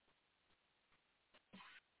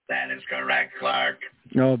 That is correct, Clark.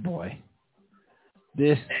 Oh, boy.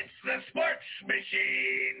 It's the sports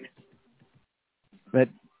machine. But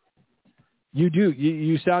you do.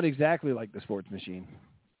 You sound exactly like the sports machine.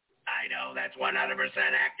 I know. That's 100%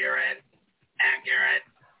 accurate. Accurate.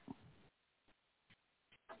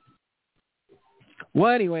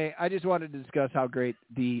 Well, anyway, I just wanted to discuss how great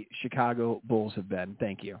the Chicago Bulls have been.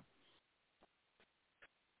 Thank you.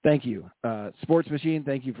 Thank you. Sports Machine,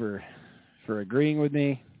 thank you for agreeing with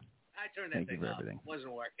me. I turned thank that thing you for off. everything. It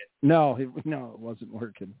wasn't working. No, it wasn't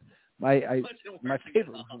working. My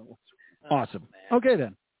favorite was awesome. Okay,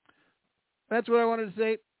 then. That's what I wanted to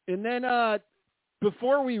say. And then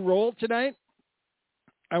before we roll tonight,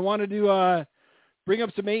 I wanted to bring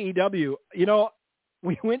up some AEW. You know,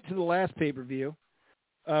 we went to the last pay-per-view.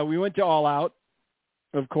 We went to All Out,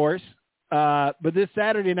 of course. But this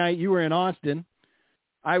Saturday night, you were in Austin.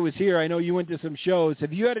 I was here. I know you went to some shows.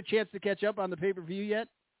 Have you had a chance to catch up on the pay-per-view yet?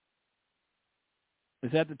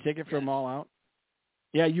 Is that the ticket from All Out?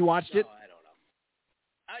 Yeah, you watched it? I don't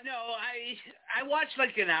know. No, I watched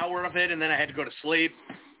like an hour of it, and then I had to go to sleep.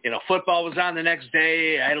 You know, football was on the next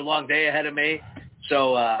day. I had a long day ahead of me.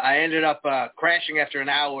 So I ended up crashing after an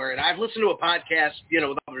hour, and I've listened to a podcast, you know,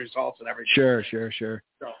 with all the results and everything. Sure.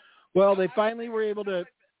 So, well, they finally were able to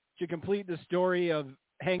complete the story of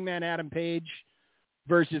Hangman Adam Page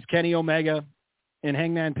versus Kenny Omega, and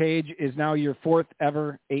Hangman Page is now your 4th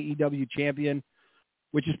ever AEW champion,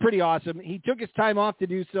 which is pretty awesome. He took his time off to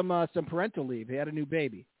do some parental leave. He had a new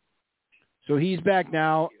baby. So he's back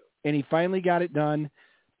now, and he finally got it done.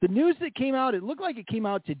 The news that came out, it looked like it came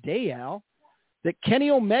out today, Al, that Kenny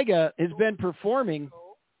Omega has been performing.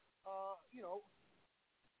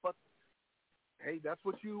 But hey, that's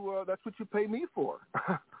what you pay me for.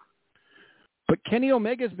 But Kenny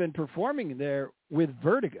Omega's been performing there with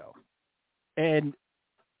Vertigo, and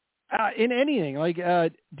in anything like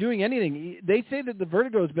doing anything, they say that the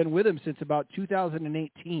Vertigo has been with him since about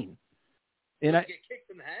 2018. And get kicked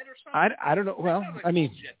in the head or something? I don't know. Well, like I mean,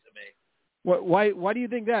 bullshit to me. why do you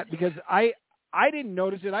think that? Because I didn't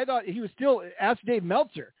notice it. I thought he was still. Ask Dave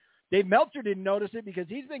Meltzer. Dave Meltzer didn't notice it because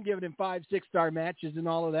he's been giving him 5-6-star matches and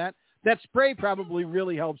all of that. That spray probably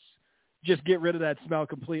really helps just get rid of that smell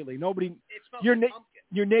completely. Nobody, your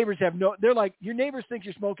neighbors have no. They're like, your neighbors think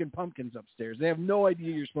you're smoking pumpkins upstairs. They have no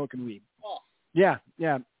idea you're smoking weed. Oh. Yeah.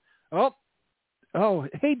 Oh,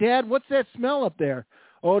 hey, Dad, what's that smell up there?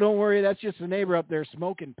 Oh, don't worry, that's just the neighbor up there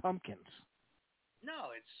smoking pumpkins.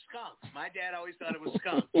 No, it's skunks. My dad always thought it was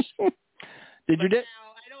skunks. Did your dad?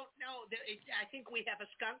 Now, I don't know. I think we have a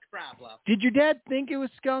skunk problem. Did your dad think it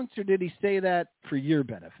was skunks, or did he say that for your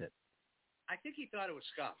benefit? I think he thought it was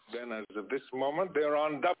skunks. Then, as of this moment, they're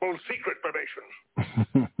on double secret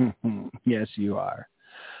probation. Yes, you are.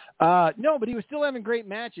 No, but he was still having great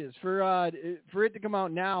matches. For it to come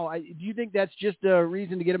out now, do you think that's just a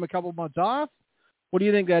reason to get him a couple months off? What do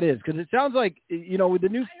you think that is? Because it sounds like, you know, with the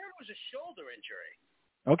new... I heard it was a shoulder injury.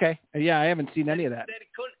 Okay. Yeah, I haven't seen any of that. That it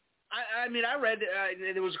couldn't, I mean, I read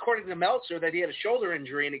it was according to Meltzer that he had a shoulder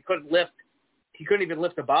injury and he couldn't even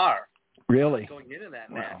lift the bar. Really? Going into that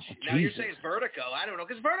Wow. match. Now you're saying Vertigo. I don't know,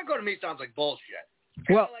 because Vertigo to me sounds like bullshit.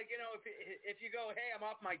 Well, like, you know, if you go, hey, I'm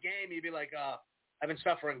off my game, you'd be like, I've been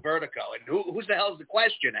suffering vertigo. And who's the hell's the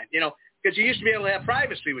question? And, you know, because you used to be able to have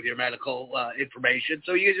privacy with your medical information.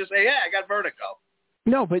 So you could just say, yeah, I got vertigo.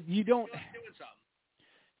 No, but you don't. Doing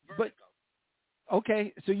something. But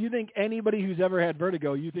okay, so you think anybody who's ever had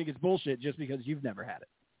vertigo, you think it's bullshit just because you've never had it?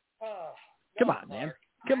 Come on, man.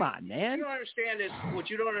 Come on, man. What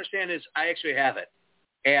you don't understand is I actually have it.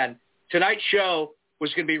 And tonight's show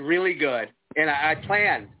was going to be really good. And I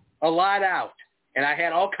planned a lot out. And I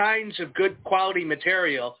had all kinds of good quality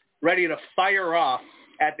material ready to fire off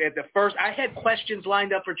at the first. I had questions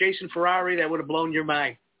lined up for Jason Ferrari that would have blown your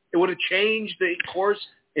mind. It would have changed the course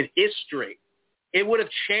in history. It would have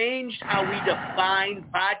changed how we define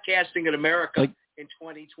podcasting in America in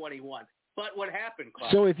 2021. But what happened,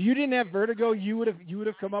 Clark? So if you didn't have vertigo, you would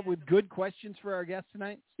have come up with good questions for our guests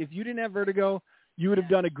tonight? If you didn't have vertigo, you would have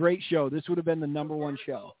done a great show. This would have been the number one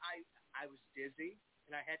show. I was dizzy,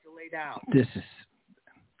 and I had to lay down. This is...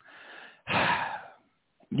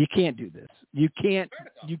 You can't do this. You can't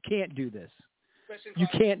do this. Listen, you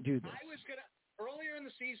can't do this. I was going to... Earlier in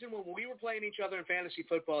the season when we were playing each other in fantasy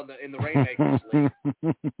football in the Rainmakers League,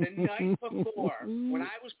 the night before, when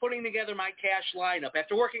I was putting together my cash lineup,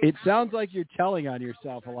 after working... It sounds like you're telling on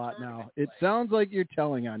yourself a lot now. It sounds like you're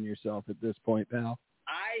telling on yourself at this point, pal.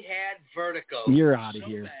 I had vertigo. You're out of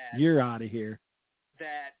here. You're out of here.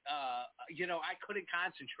 That, you know, I couldn't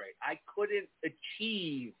concentrate. I couldn't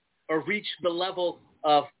achieve or reach the level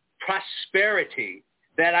of prosperity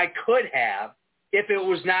that I could have if it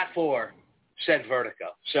was not for said vertigo.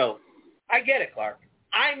 So I get it, Clark.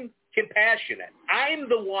 I'm compassionate. I'm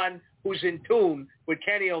the one who's in tune with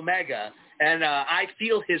Kenny Omega, and I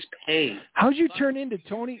feel his pain. How'd you turn into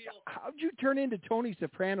Tony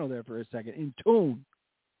Soprano there for a second? In tune.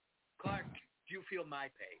 Clark, do you feel my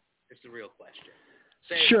pain? It's the real question.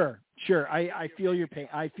 Sure. I feel your pain.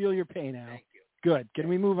 I feel your pain, Al. Thank you. Good. Can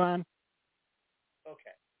we move on?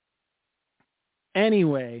 Okay.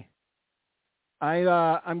 Anyway,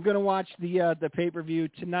 I'm going to watch the pay-per-view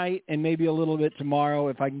tonight and maybe a little bit tomorrow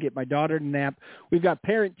if I can get my daughter to nap. We've got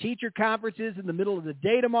parent-teacher conferences in the middle of the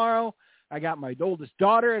day tomorrow. I got my oldest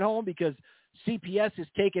daughter at home because CPS has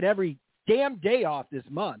taken every damn day off this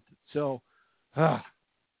month. So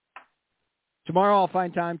tomorrow I'll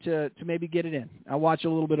find time to maybe get it in. I'll watch a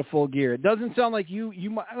little bit of Full Gear. It doesn't sound like you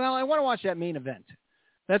well, I want to watch that main event.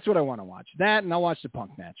 That's what I want to watch. That, and I'll watch the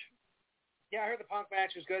Punk match. Yeah, I heard the Punk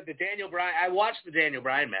match was good. I watched the Daniel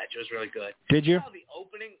Bryan match. It was really good. Did you?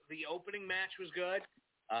 The opening match was good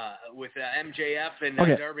with MJF and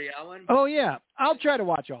Darby Allin. Oh, yeah. I'll try to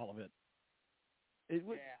watch all of it.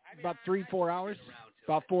 About 3-4 hours?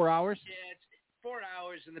 About 4 hours? Yeah, it's 4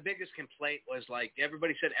 hours, and the biggest complaint was, like,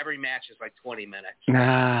 everybody said every match is like 20 minutes.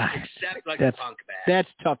 Nah. Except, like, the Punk match. That's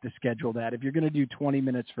tough to schedule that. If you're going to do 20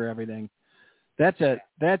 minutes for everything, that's a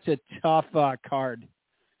tough card.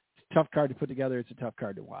 It's a tough card to put together. It's a tough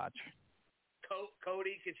card to watch.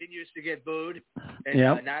 Cody continues to get booed,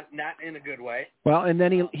 and not in a good way. Well, and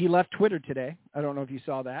then he left Twitter today. I don't know if you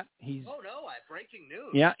saw that. Breaking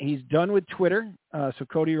news. Yeah, he's done with Twitter. So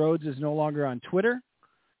Cody Rhodes is no longer on Twitter.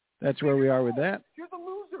 That's where we are with that. You're the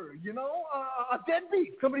loser, a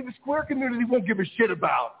deadbeat, somebody the square community won't give a shit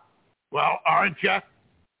about. Well, aren't you?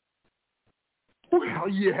 Well,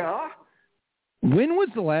 yeah. When was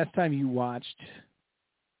the last time you watched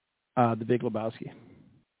The Big Lebowski?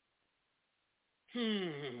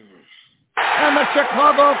 And the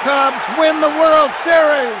Chicago Cubs win the World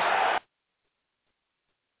Series.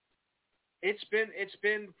 It's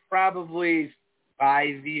been probably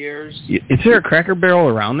 5 years. Is there a Cracker Barrel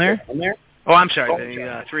around there? Oh, I'm sorry.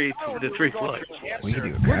 The three floors. We can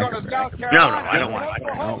do a Cracker Barrel. No, I don't want it.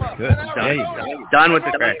 Oh, good. There you go. Done with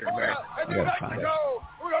the Cracker Barrel. I gotta find it.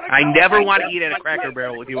 I never want to eat at a Cracker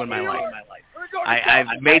Barrel with you in my life.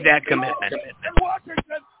 I've made that commitment. And Washington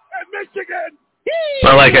and Michigan.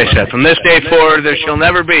 Well, like I said, from this day forward, there shall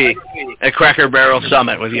never be a Cracker Barrel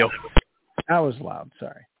summit with you. That was loud.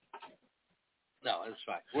 Sorry. No, it's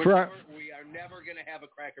fine. We are never going to have a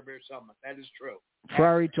Cracker Barrel summit. That is true.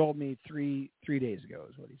 Ferrari told me three days ago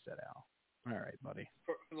is what he said, Al. All right, buddy.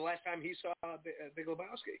 For the last time he saw Big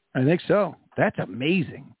Lebowski. I think so. That's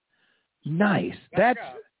amazing. Nice. That's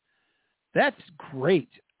great.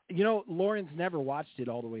 Lauren's never watched it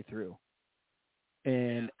all the way through.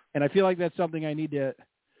 And I feel like that's something I need to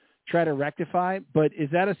try to rectify. But is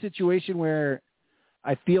that a situation where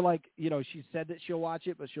I feel like, she said that she'll watch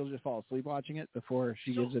it, but she'll just fall asleep watching it before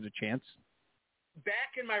she gives it a chance?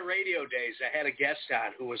 Back in my radio days, I had a guest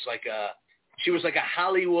on who was she was like a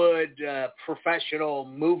Hollywood professional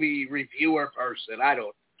movie reviewer person. I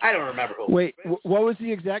don't remember who. Wait, what was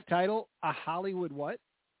the exact title? A Hollywood what?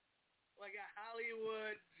 Like a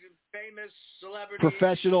Hollywood famous celebrity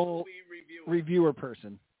professional reviewer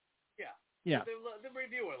person. Yeah. The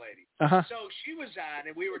reviewer lady. Uh-huh. So she was on,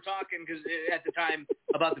 and we were talking at the time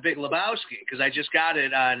about the Big Lebowski because I just got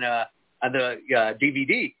it on the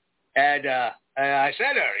DVD, and I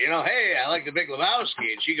said to her, hey, I like the Big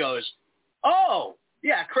Lebowski, and she goes, "Oh,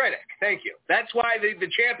 yeah, critic, thank you. That's why the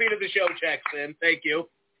champion of the show checks in. Thank you.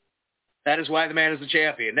 That is why the man is the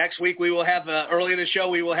champion." Next week we will have early in the show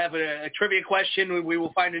we will have a trivia question. We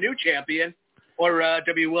will find a new champion. Or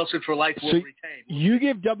W. Wilson for life will retain. You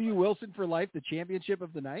give W. Wilson for life the championship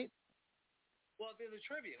of the night? Well, the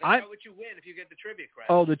trivia. That's what you win if you get the trivia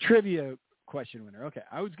credit. Oh, the trivia question winner. Okay.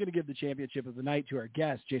 I was going to give the championship of the night to our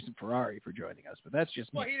guest, Jason Ferrari, for joining us, but that's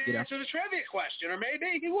just me. Well, he didn't answer the trivia question, or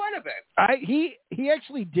maybe he would have been. He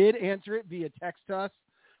actually did answer it via text to us,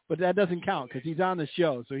 but that doesn't count because he's on the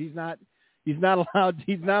show, so he's not allowed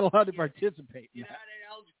to participate. You're not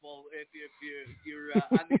eligible if you're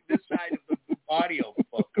on this side of the audio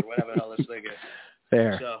book or whatever the hell this thing is.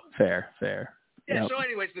 Fair. Yeah, so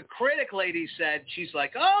anyways, the critic lady said, she's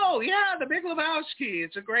like, "Oh, yeah, The Big Lebowski.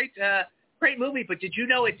 It's a great movie, but did you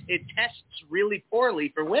know it tests really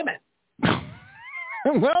poorly for women?"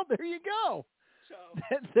 Well, there you go. So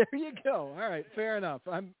there you go. All right, fair enough.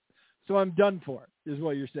 I'm done for, is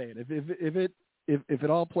what you're saying. If it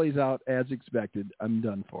all plays out as expected, I'm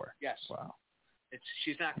done for. Yes. Wow.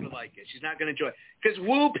 She's not going to like it. She's not going to enjoy it. Because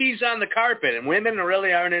woo pees on the carpet, and women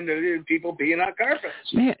really aren't into people peeing on carpets.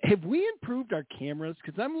 Man, have we improved our cameras?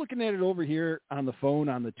 Because I'm looking at it over here on the phone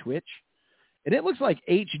on the Twitch, and it looks like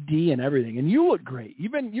HD and everything. And you look great.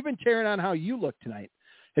 You've been tearing on how you look tonight.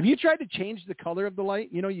 Have you tried to change the color of the light?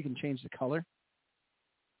 You know, you can change the color.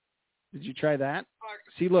 Did you try that?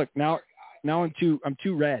 See, look, now I'm too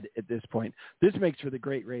red at this point. This makes for the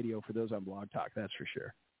great radio for those on Blog Talk, that's for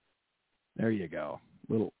sure. There you go.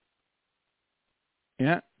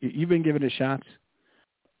 Yeah, you've been giving it shots.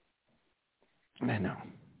 I know.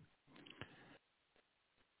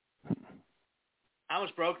 I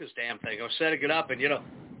almost broke this damn thing. I was setting it up, and,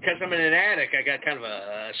 because I'm in an attic, I got kind of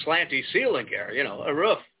a slanty ceiling here, a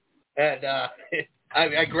roof. And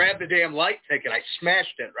I grabbed the damn light stick, and I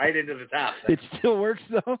smashed it right into the top. It still works,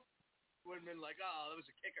 though? Would have been like, oh, that was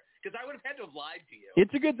a kicker. Because I would have had to have lied to you.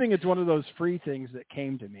 It's a good thing it's one of those free things that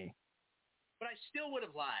came to me. But I still would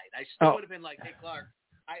have lied. I still would have been like, hey, Clark,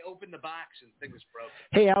 I opened the box and the thing was broken.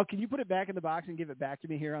 Hey, Al, can you put it back in the box and give it back to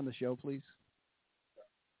me here on the show, please?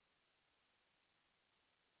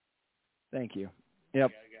 Thank you.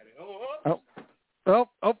 Yep. Yeah, I got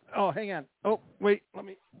it. Oh, hang on. Oh, wait, let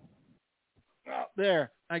me. Oh,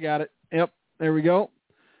 there. I got it. Yep. There we go.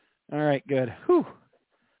 All right, good. Whew.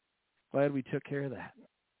 Glad we took care of that.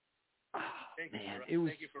 Oh, thank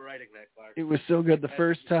you for writing that, Clark. It was so good the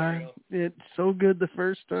first time. It's so good the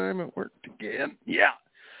first time. It worked again. Yeah.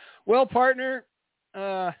 Well, partner,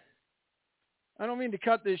 I don't mean to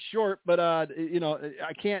cut this short, but I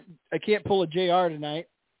can't pull a JR tonight.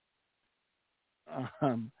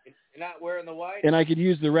 You're not wearing the white? And I could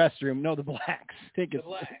use the restroom. No, the blacks. The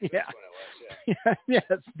blacks. Yeah. That's what it was, yeah.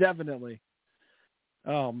 Yes, definitely.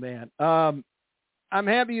 Oh, man. I'm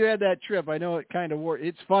happy you had that trip. I know it kind of wore.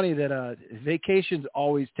 It's funny that vacations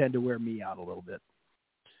always tend to wear me out a little bit.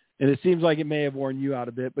 And it seems like it may have worn you out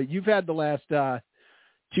a bit. But you've had the last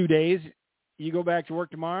 2 days. You go back to work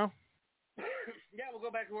tomorrow? Yeah, we'll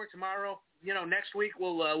go back to work tomorrow. Next week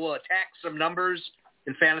we'll attack some numbers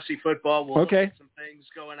in fantasy football. We'll look at some things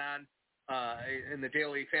going on in the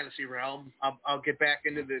daily fantasy realm. I'll get back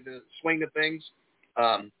into the swing of things.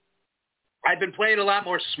 I've been playing a lot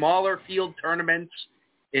more smaller field tournaments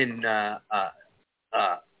in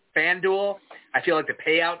FanDuel. I feel like the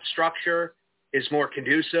payout structure is more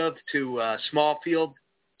conducive to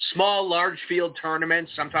large field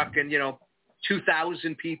tournaments. I'm talking,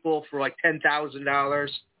 2,000 people for like $10,000.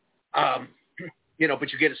 But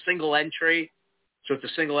you get a single entry. So it's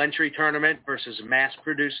a single entry tournament versus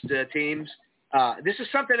mass-produced teams. This is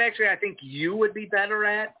something actually I think you would be better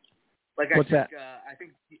at. I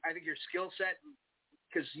think your skill set,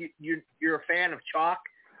 because you're a fan of chalk,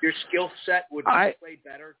 your skill set would play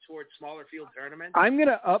better towards smaller field tournaments. I'm going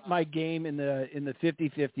to up my game in the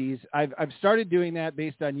 50-50s. I've started doing that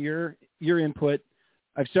based on your input.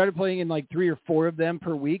 I've started playing in like 3 or 4 of them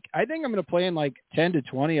per week. I think I'm going to play in like 10 to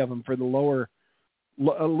 20 of them for the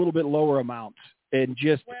a little bit lower amounts. And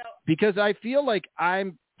because I feel like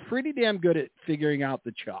I'm pretty damn good at figuring out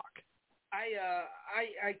the chalk.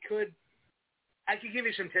 I could give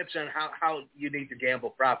you some tips on how you need to gamble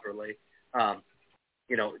properly.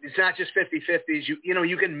 It's not just 50-50s.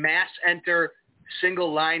 You can mass enter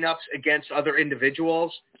single lineups against other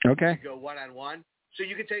individuals. Okay. You go one-on-one. So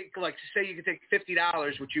you could take, say you could take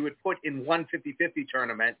 $50, which you would put in one 50-50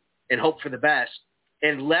 tournament and hope for the best,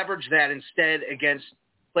 and leverage that instead against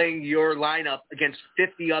playing your lineup against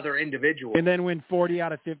 50 other individuals. And then win 40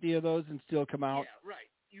 out of 50 of those and still come out? Yeah, right.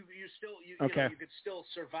 You could still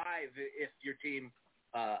survive if your team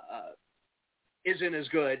isn't as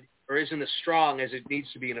good or isn't as strong as it needs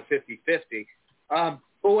to be in a 50-50.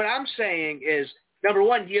 But what I'm saying is, number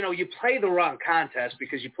one, you play the wrong contest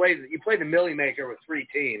because you play the Millie Maker with 3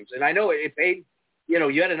 teams, and I know it paid.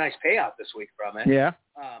 You had a nice payout this week from it. Yeah.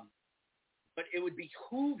 But it would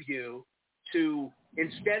behoove you to,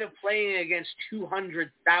 instead of playing against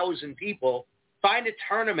 200,000 people, find a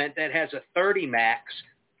tournament that has a 30 max.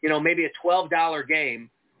 Maybe a $12 game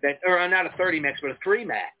or not a 30 max, but a 3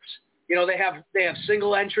 max. They have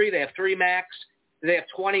single entry, they have 3 max, they have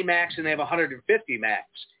 20 max, and they have 150 max.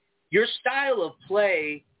 Your style of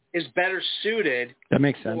play is better suited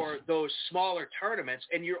for those smaller tournaments,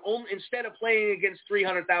 and instead of playing against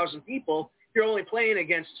 300,000 people, you're only playing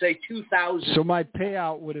against, say, 2,000. So my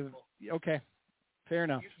payout would have fair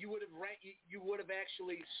enough. You would have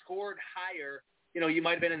actually scored higher. You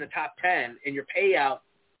might have been in the top 10, and your payout.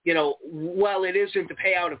 While it isn't the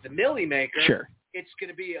payout of the Millie Maker, sure, it's going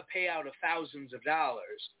to be a payout of thousands of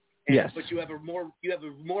dollars. Yes. But you have a more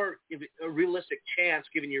realistic chance,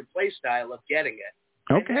 given your play style, of getting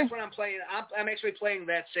it. Okay. And that's what I'm playing. I'm actually playing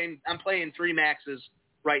that same. I'm playing 3 maxes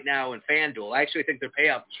right now in FanDuel. I actually think their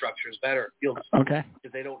payout structure is better. Okay.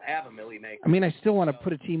 Because they don't have a Millie Maker. I mean, I still want to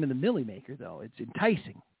put a team in the Millie Maker, though. It's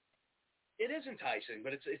enticing. It is enticing,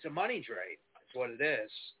 but it's a money drain. That's what it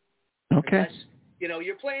is. Okay. Unless,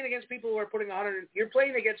 you're playing against people who are putting 100. You're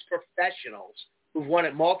playing against professionals who've won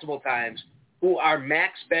it multiple times, who are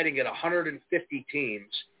max betting at 150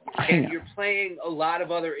 teams, and you're playing a lot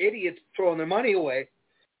of other idiots throwing their money away,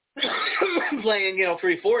 playing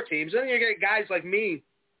 3-4 teams. And then you get guys like me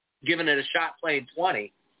giving it a shot playing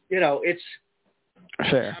 20. It's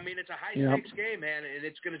fair. I mean, it's a high-stakes game, man, and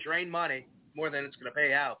it's going to drain money more than it's going to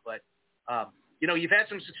pay out. But, you've had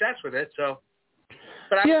some success with it, so.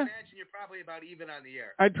 But I would imagine you're probably about even on the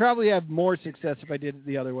air. I'd probably have more success if I did it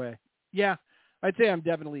the other way. Yeah, I'd say I'm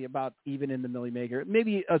definitely about even in the Millie Maker.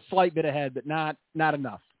 Maybe a slight bit ahead, but not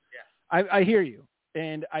enough. Yeah. I hear you,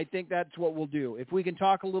 and I think that's what we'll do. If we can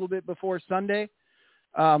talk a little bit before Sunday,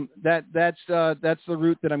 that's the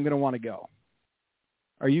route that I'm going to want to go.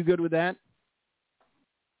 Are you good with that?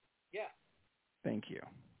 Yeah. Thank you.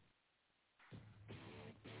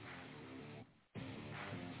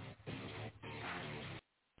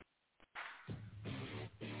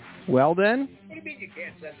 Well, then. What do you mean you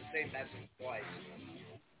can't send the same message twice?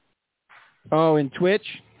 Oh, in Twitch?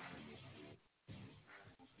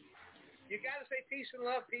 You got to say peace and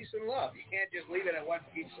love, peace and love. You can't just leave it at one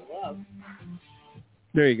peace and love.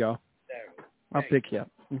 There you go. There. I'll pick you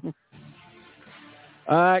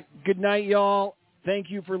up. Good night, y'all.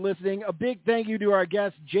 Thank you for listening. A big thank you to our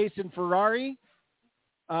guest, Jason Ferrari.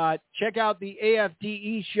 Check out the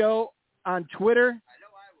AFTE show on Twitter. I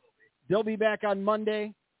know I will be. They'll be back on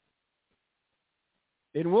Monday.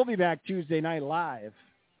 And we'll be back Tuesday night live.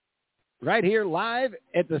 Right here live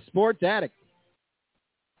at the Sports Attic.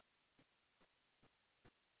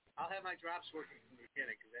 I'll have my drops working from the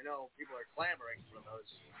beginning because I know people are clamoring for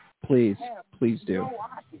those. Please do. No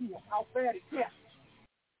idea how bad it gets.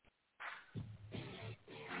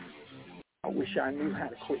 I wish I knew how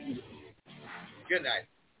to quit you. Good night.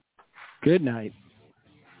 Good night.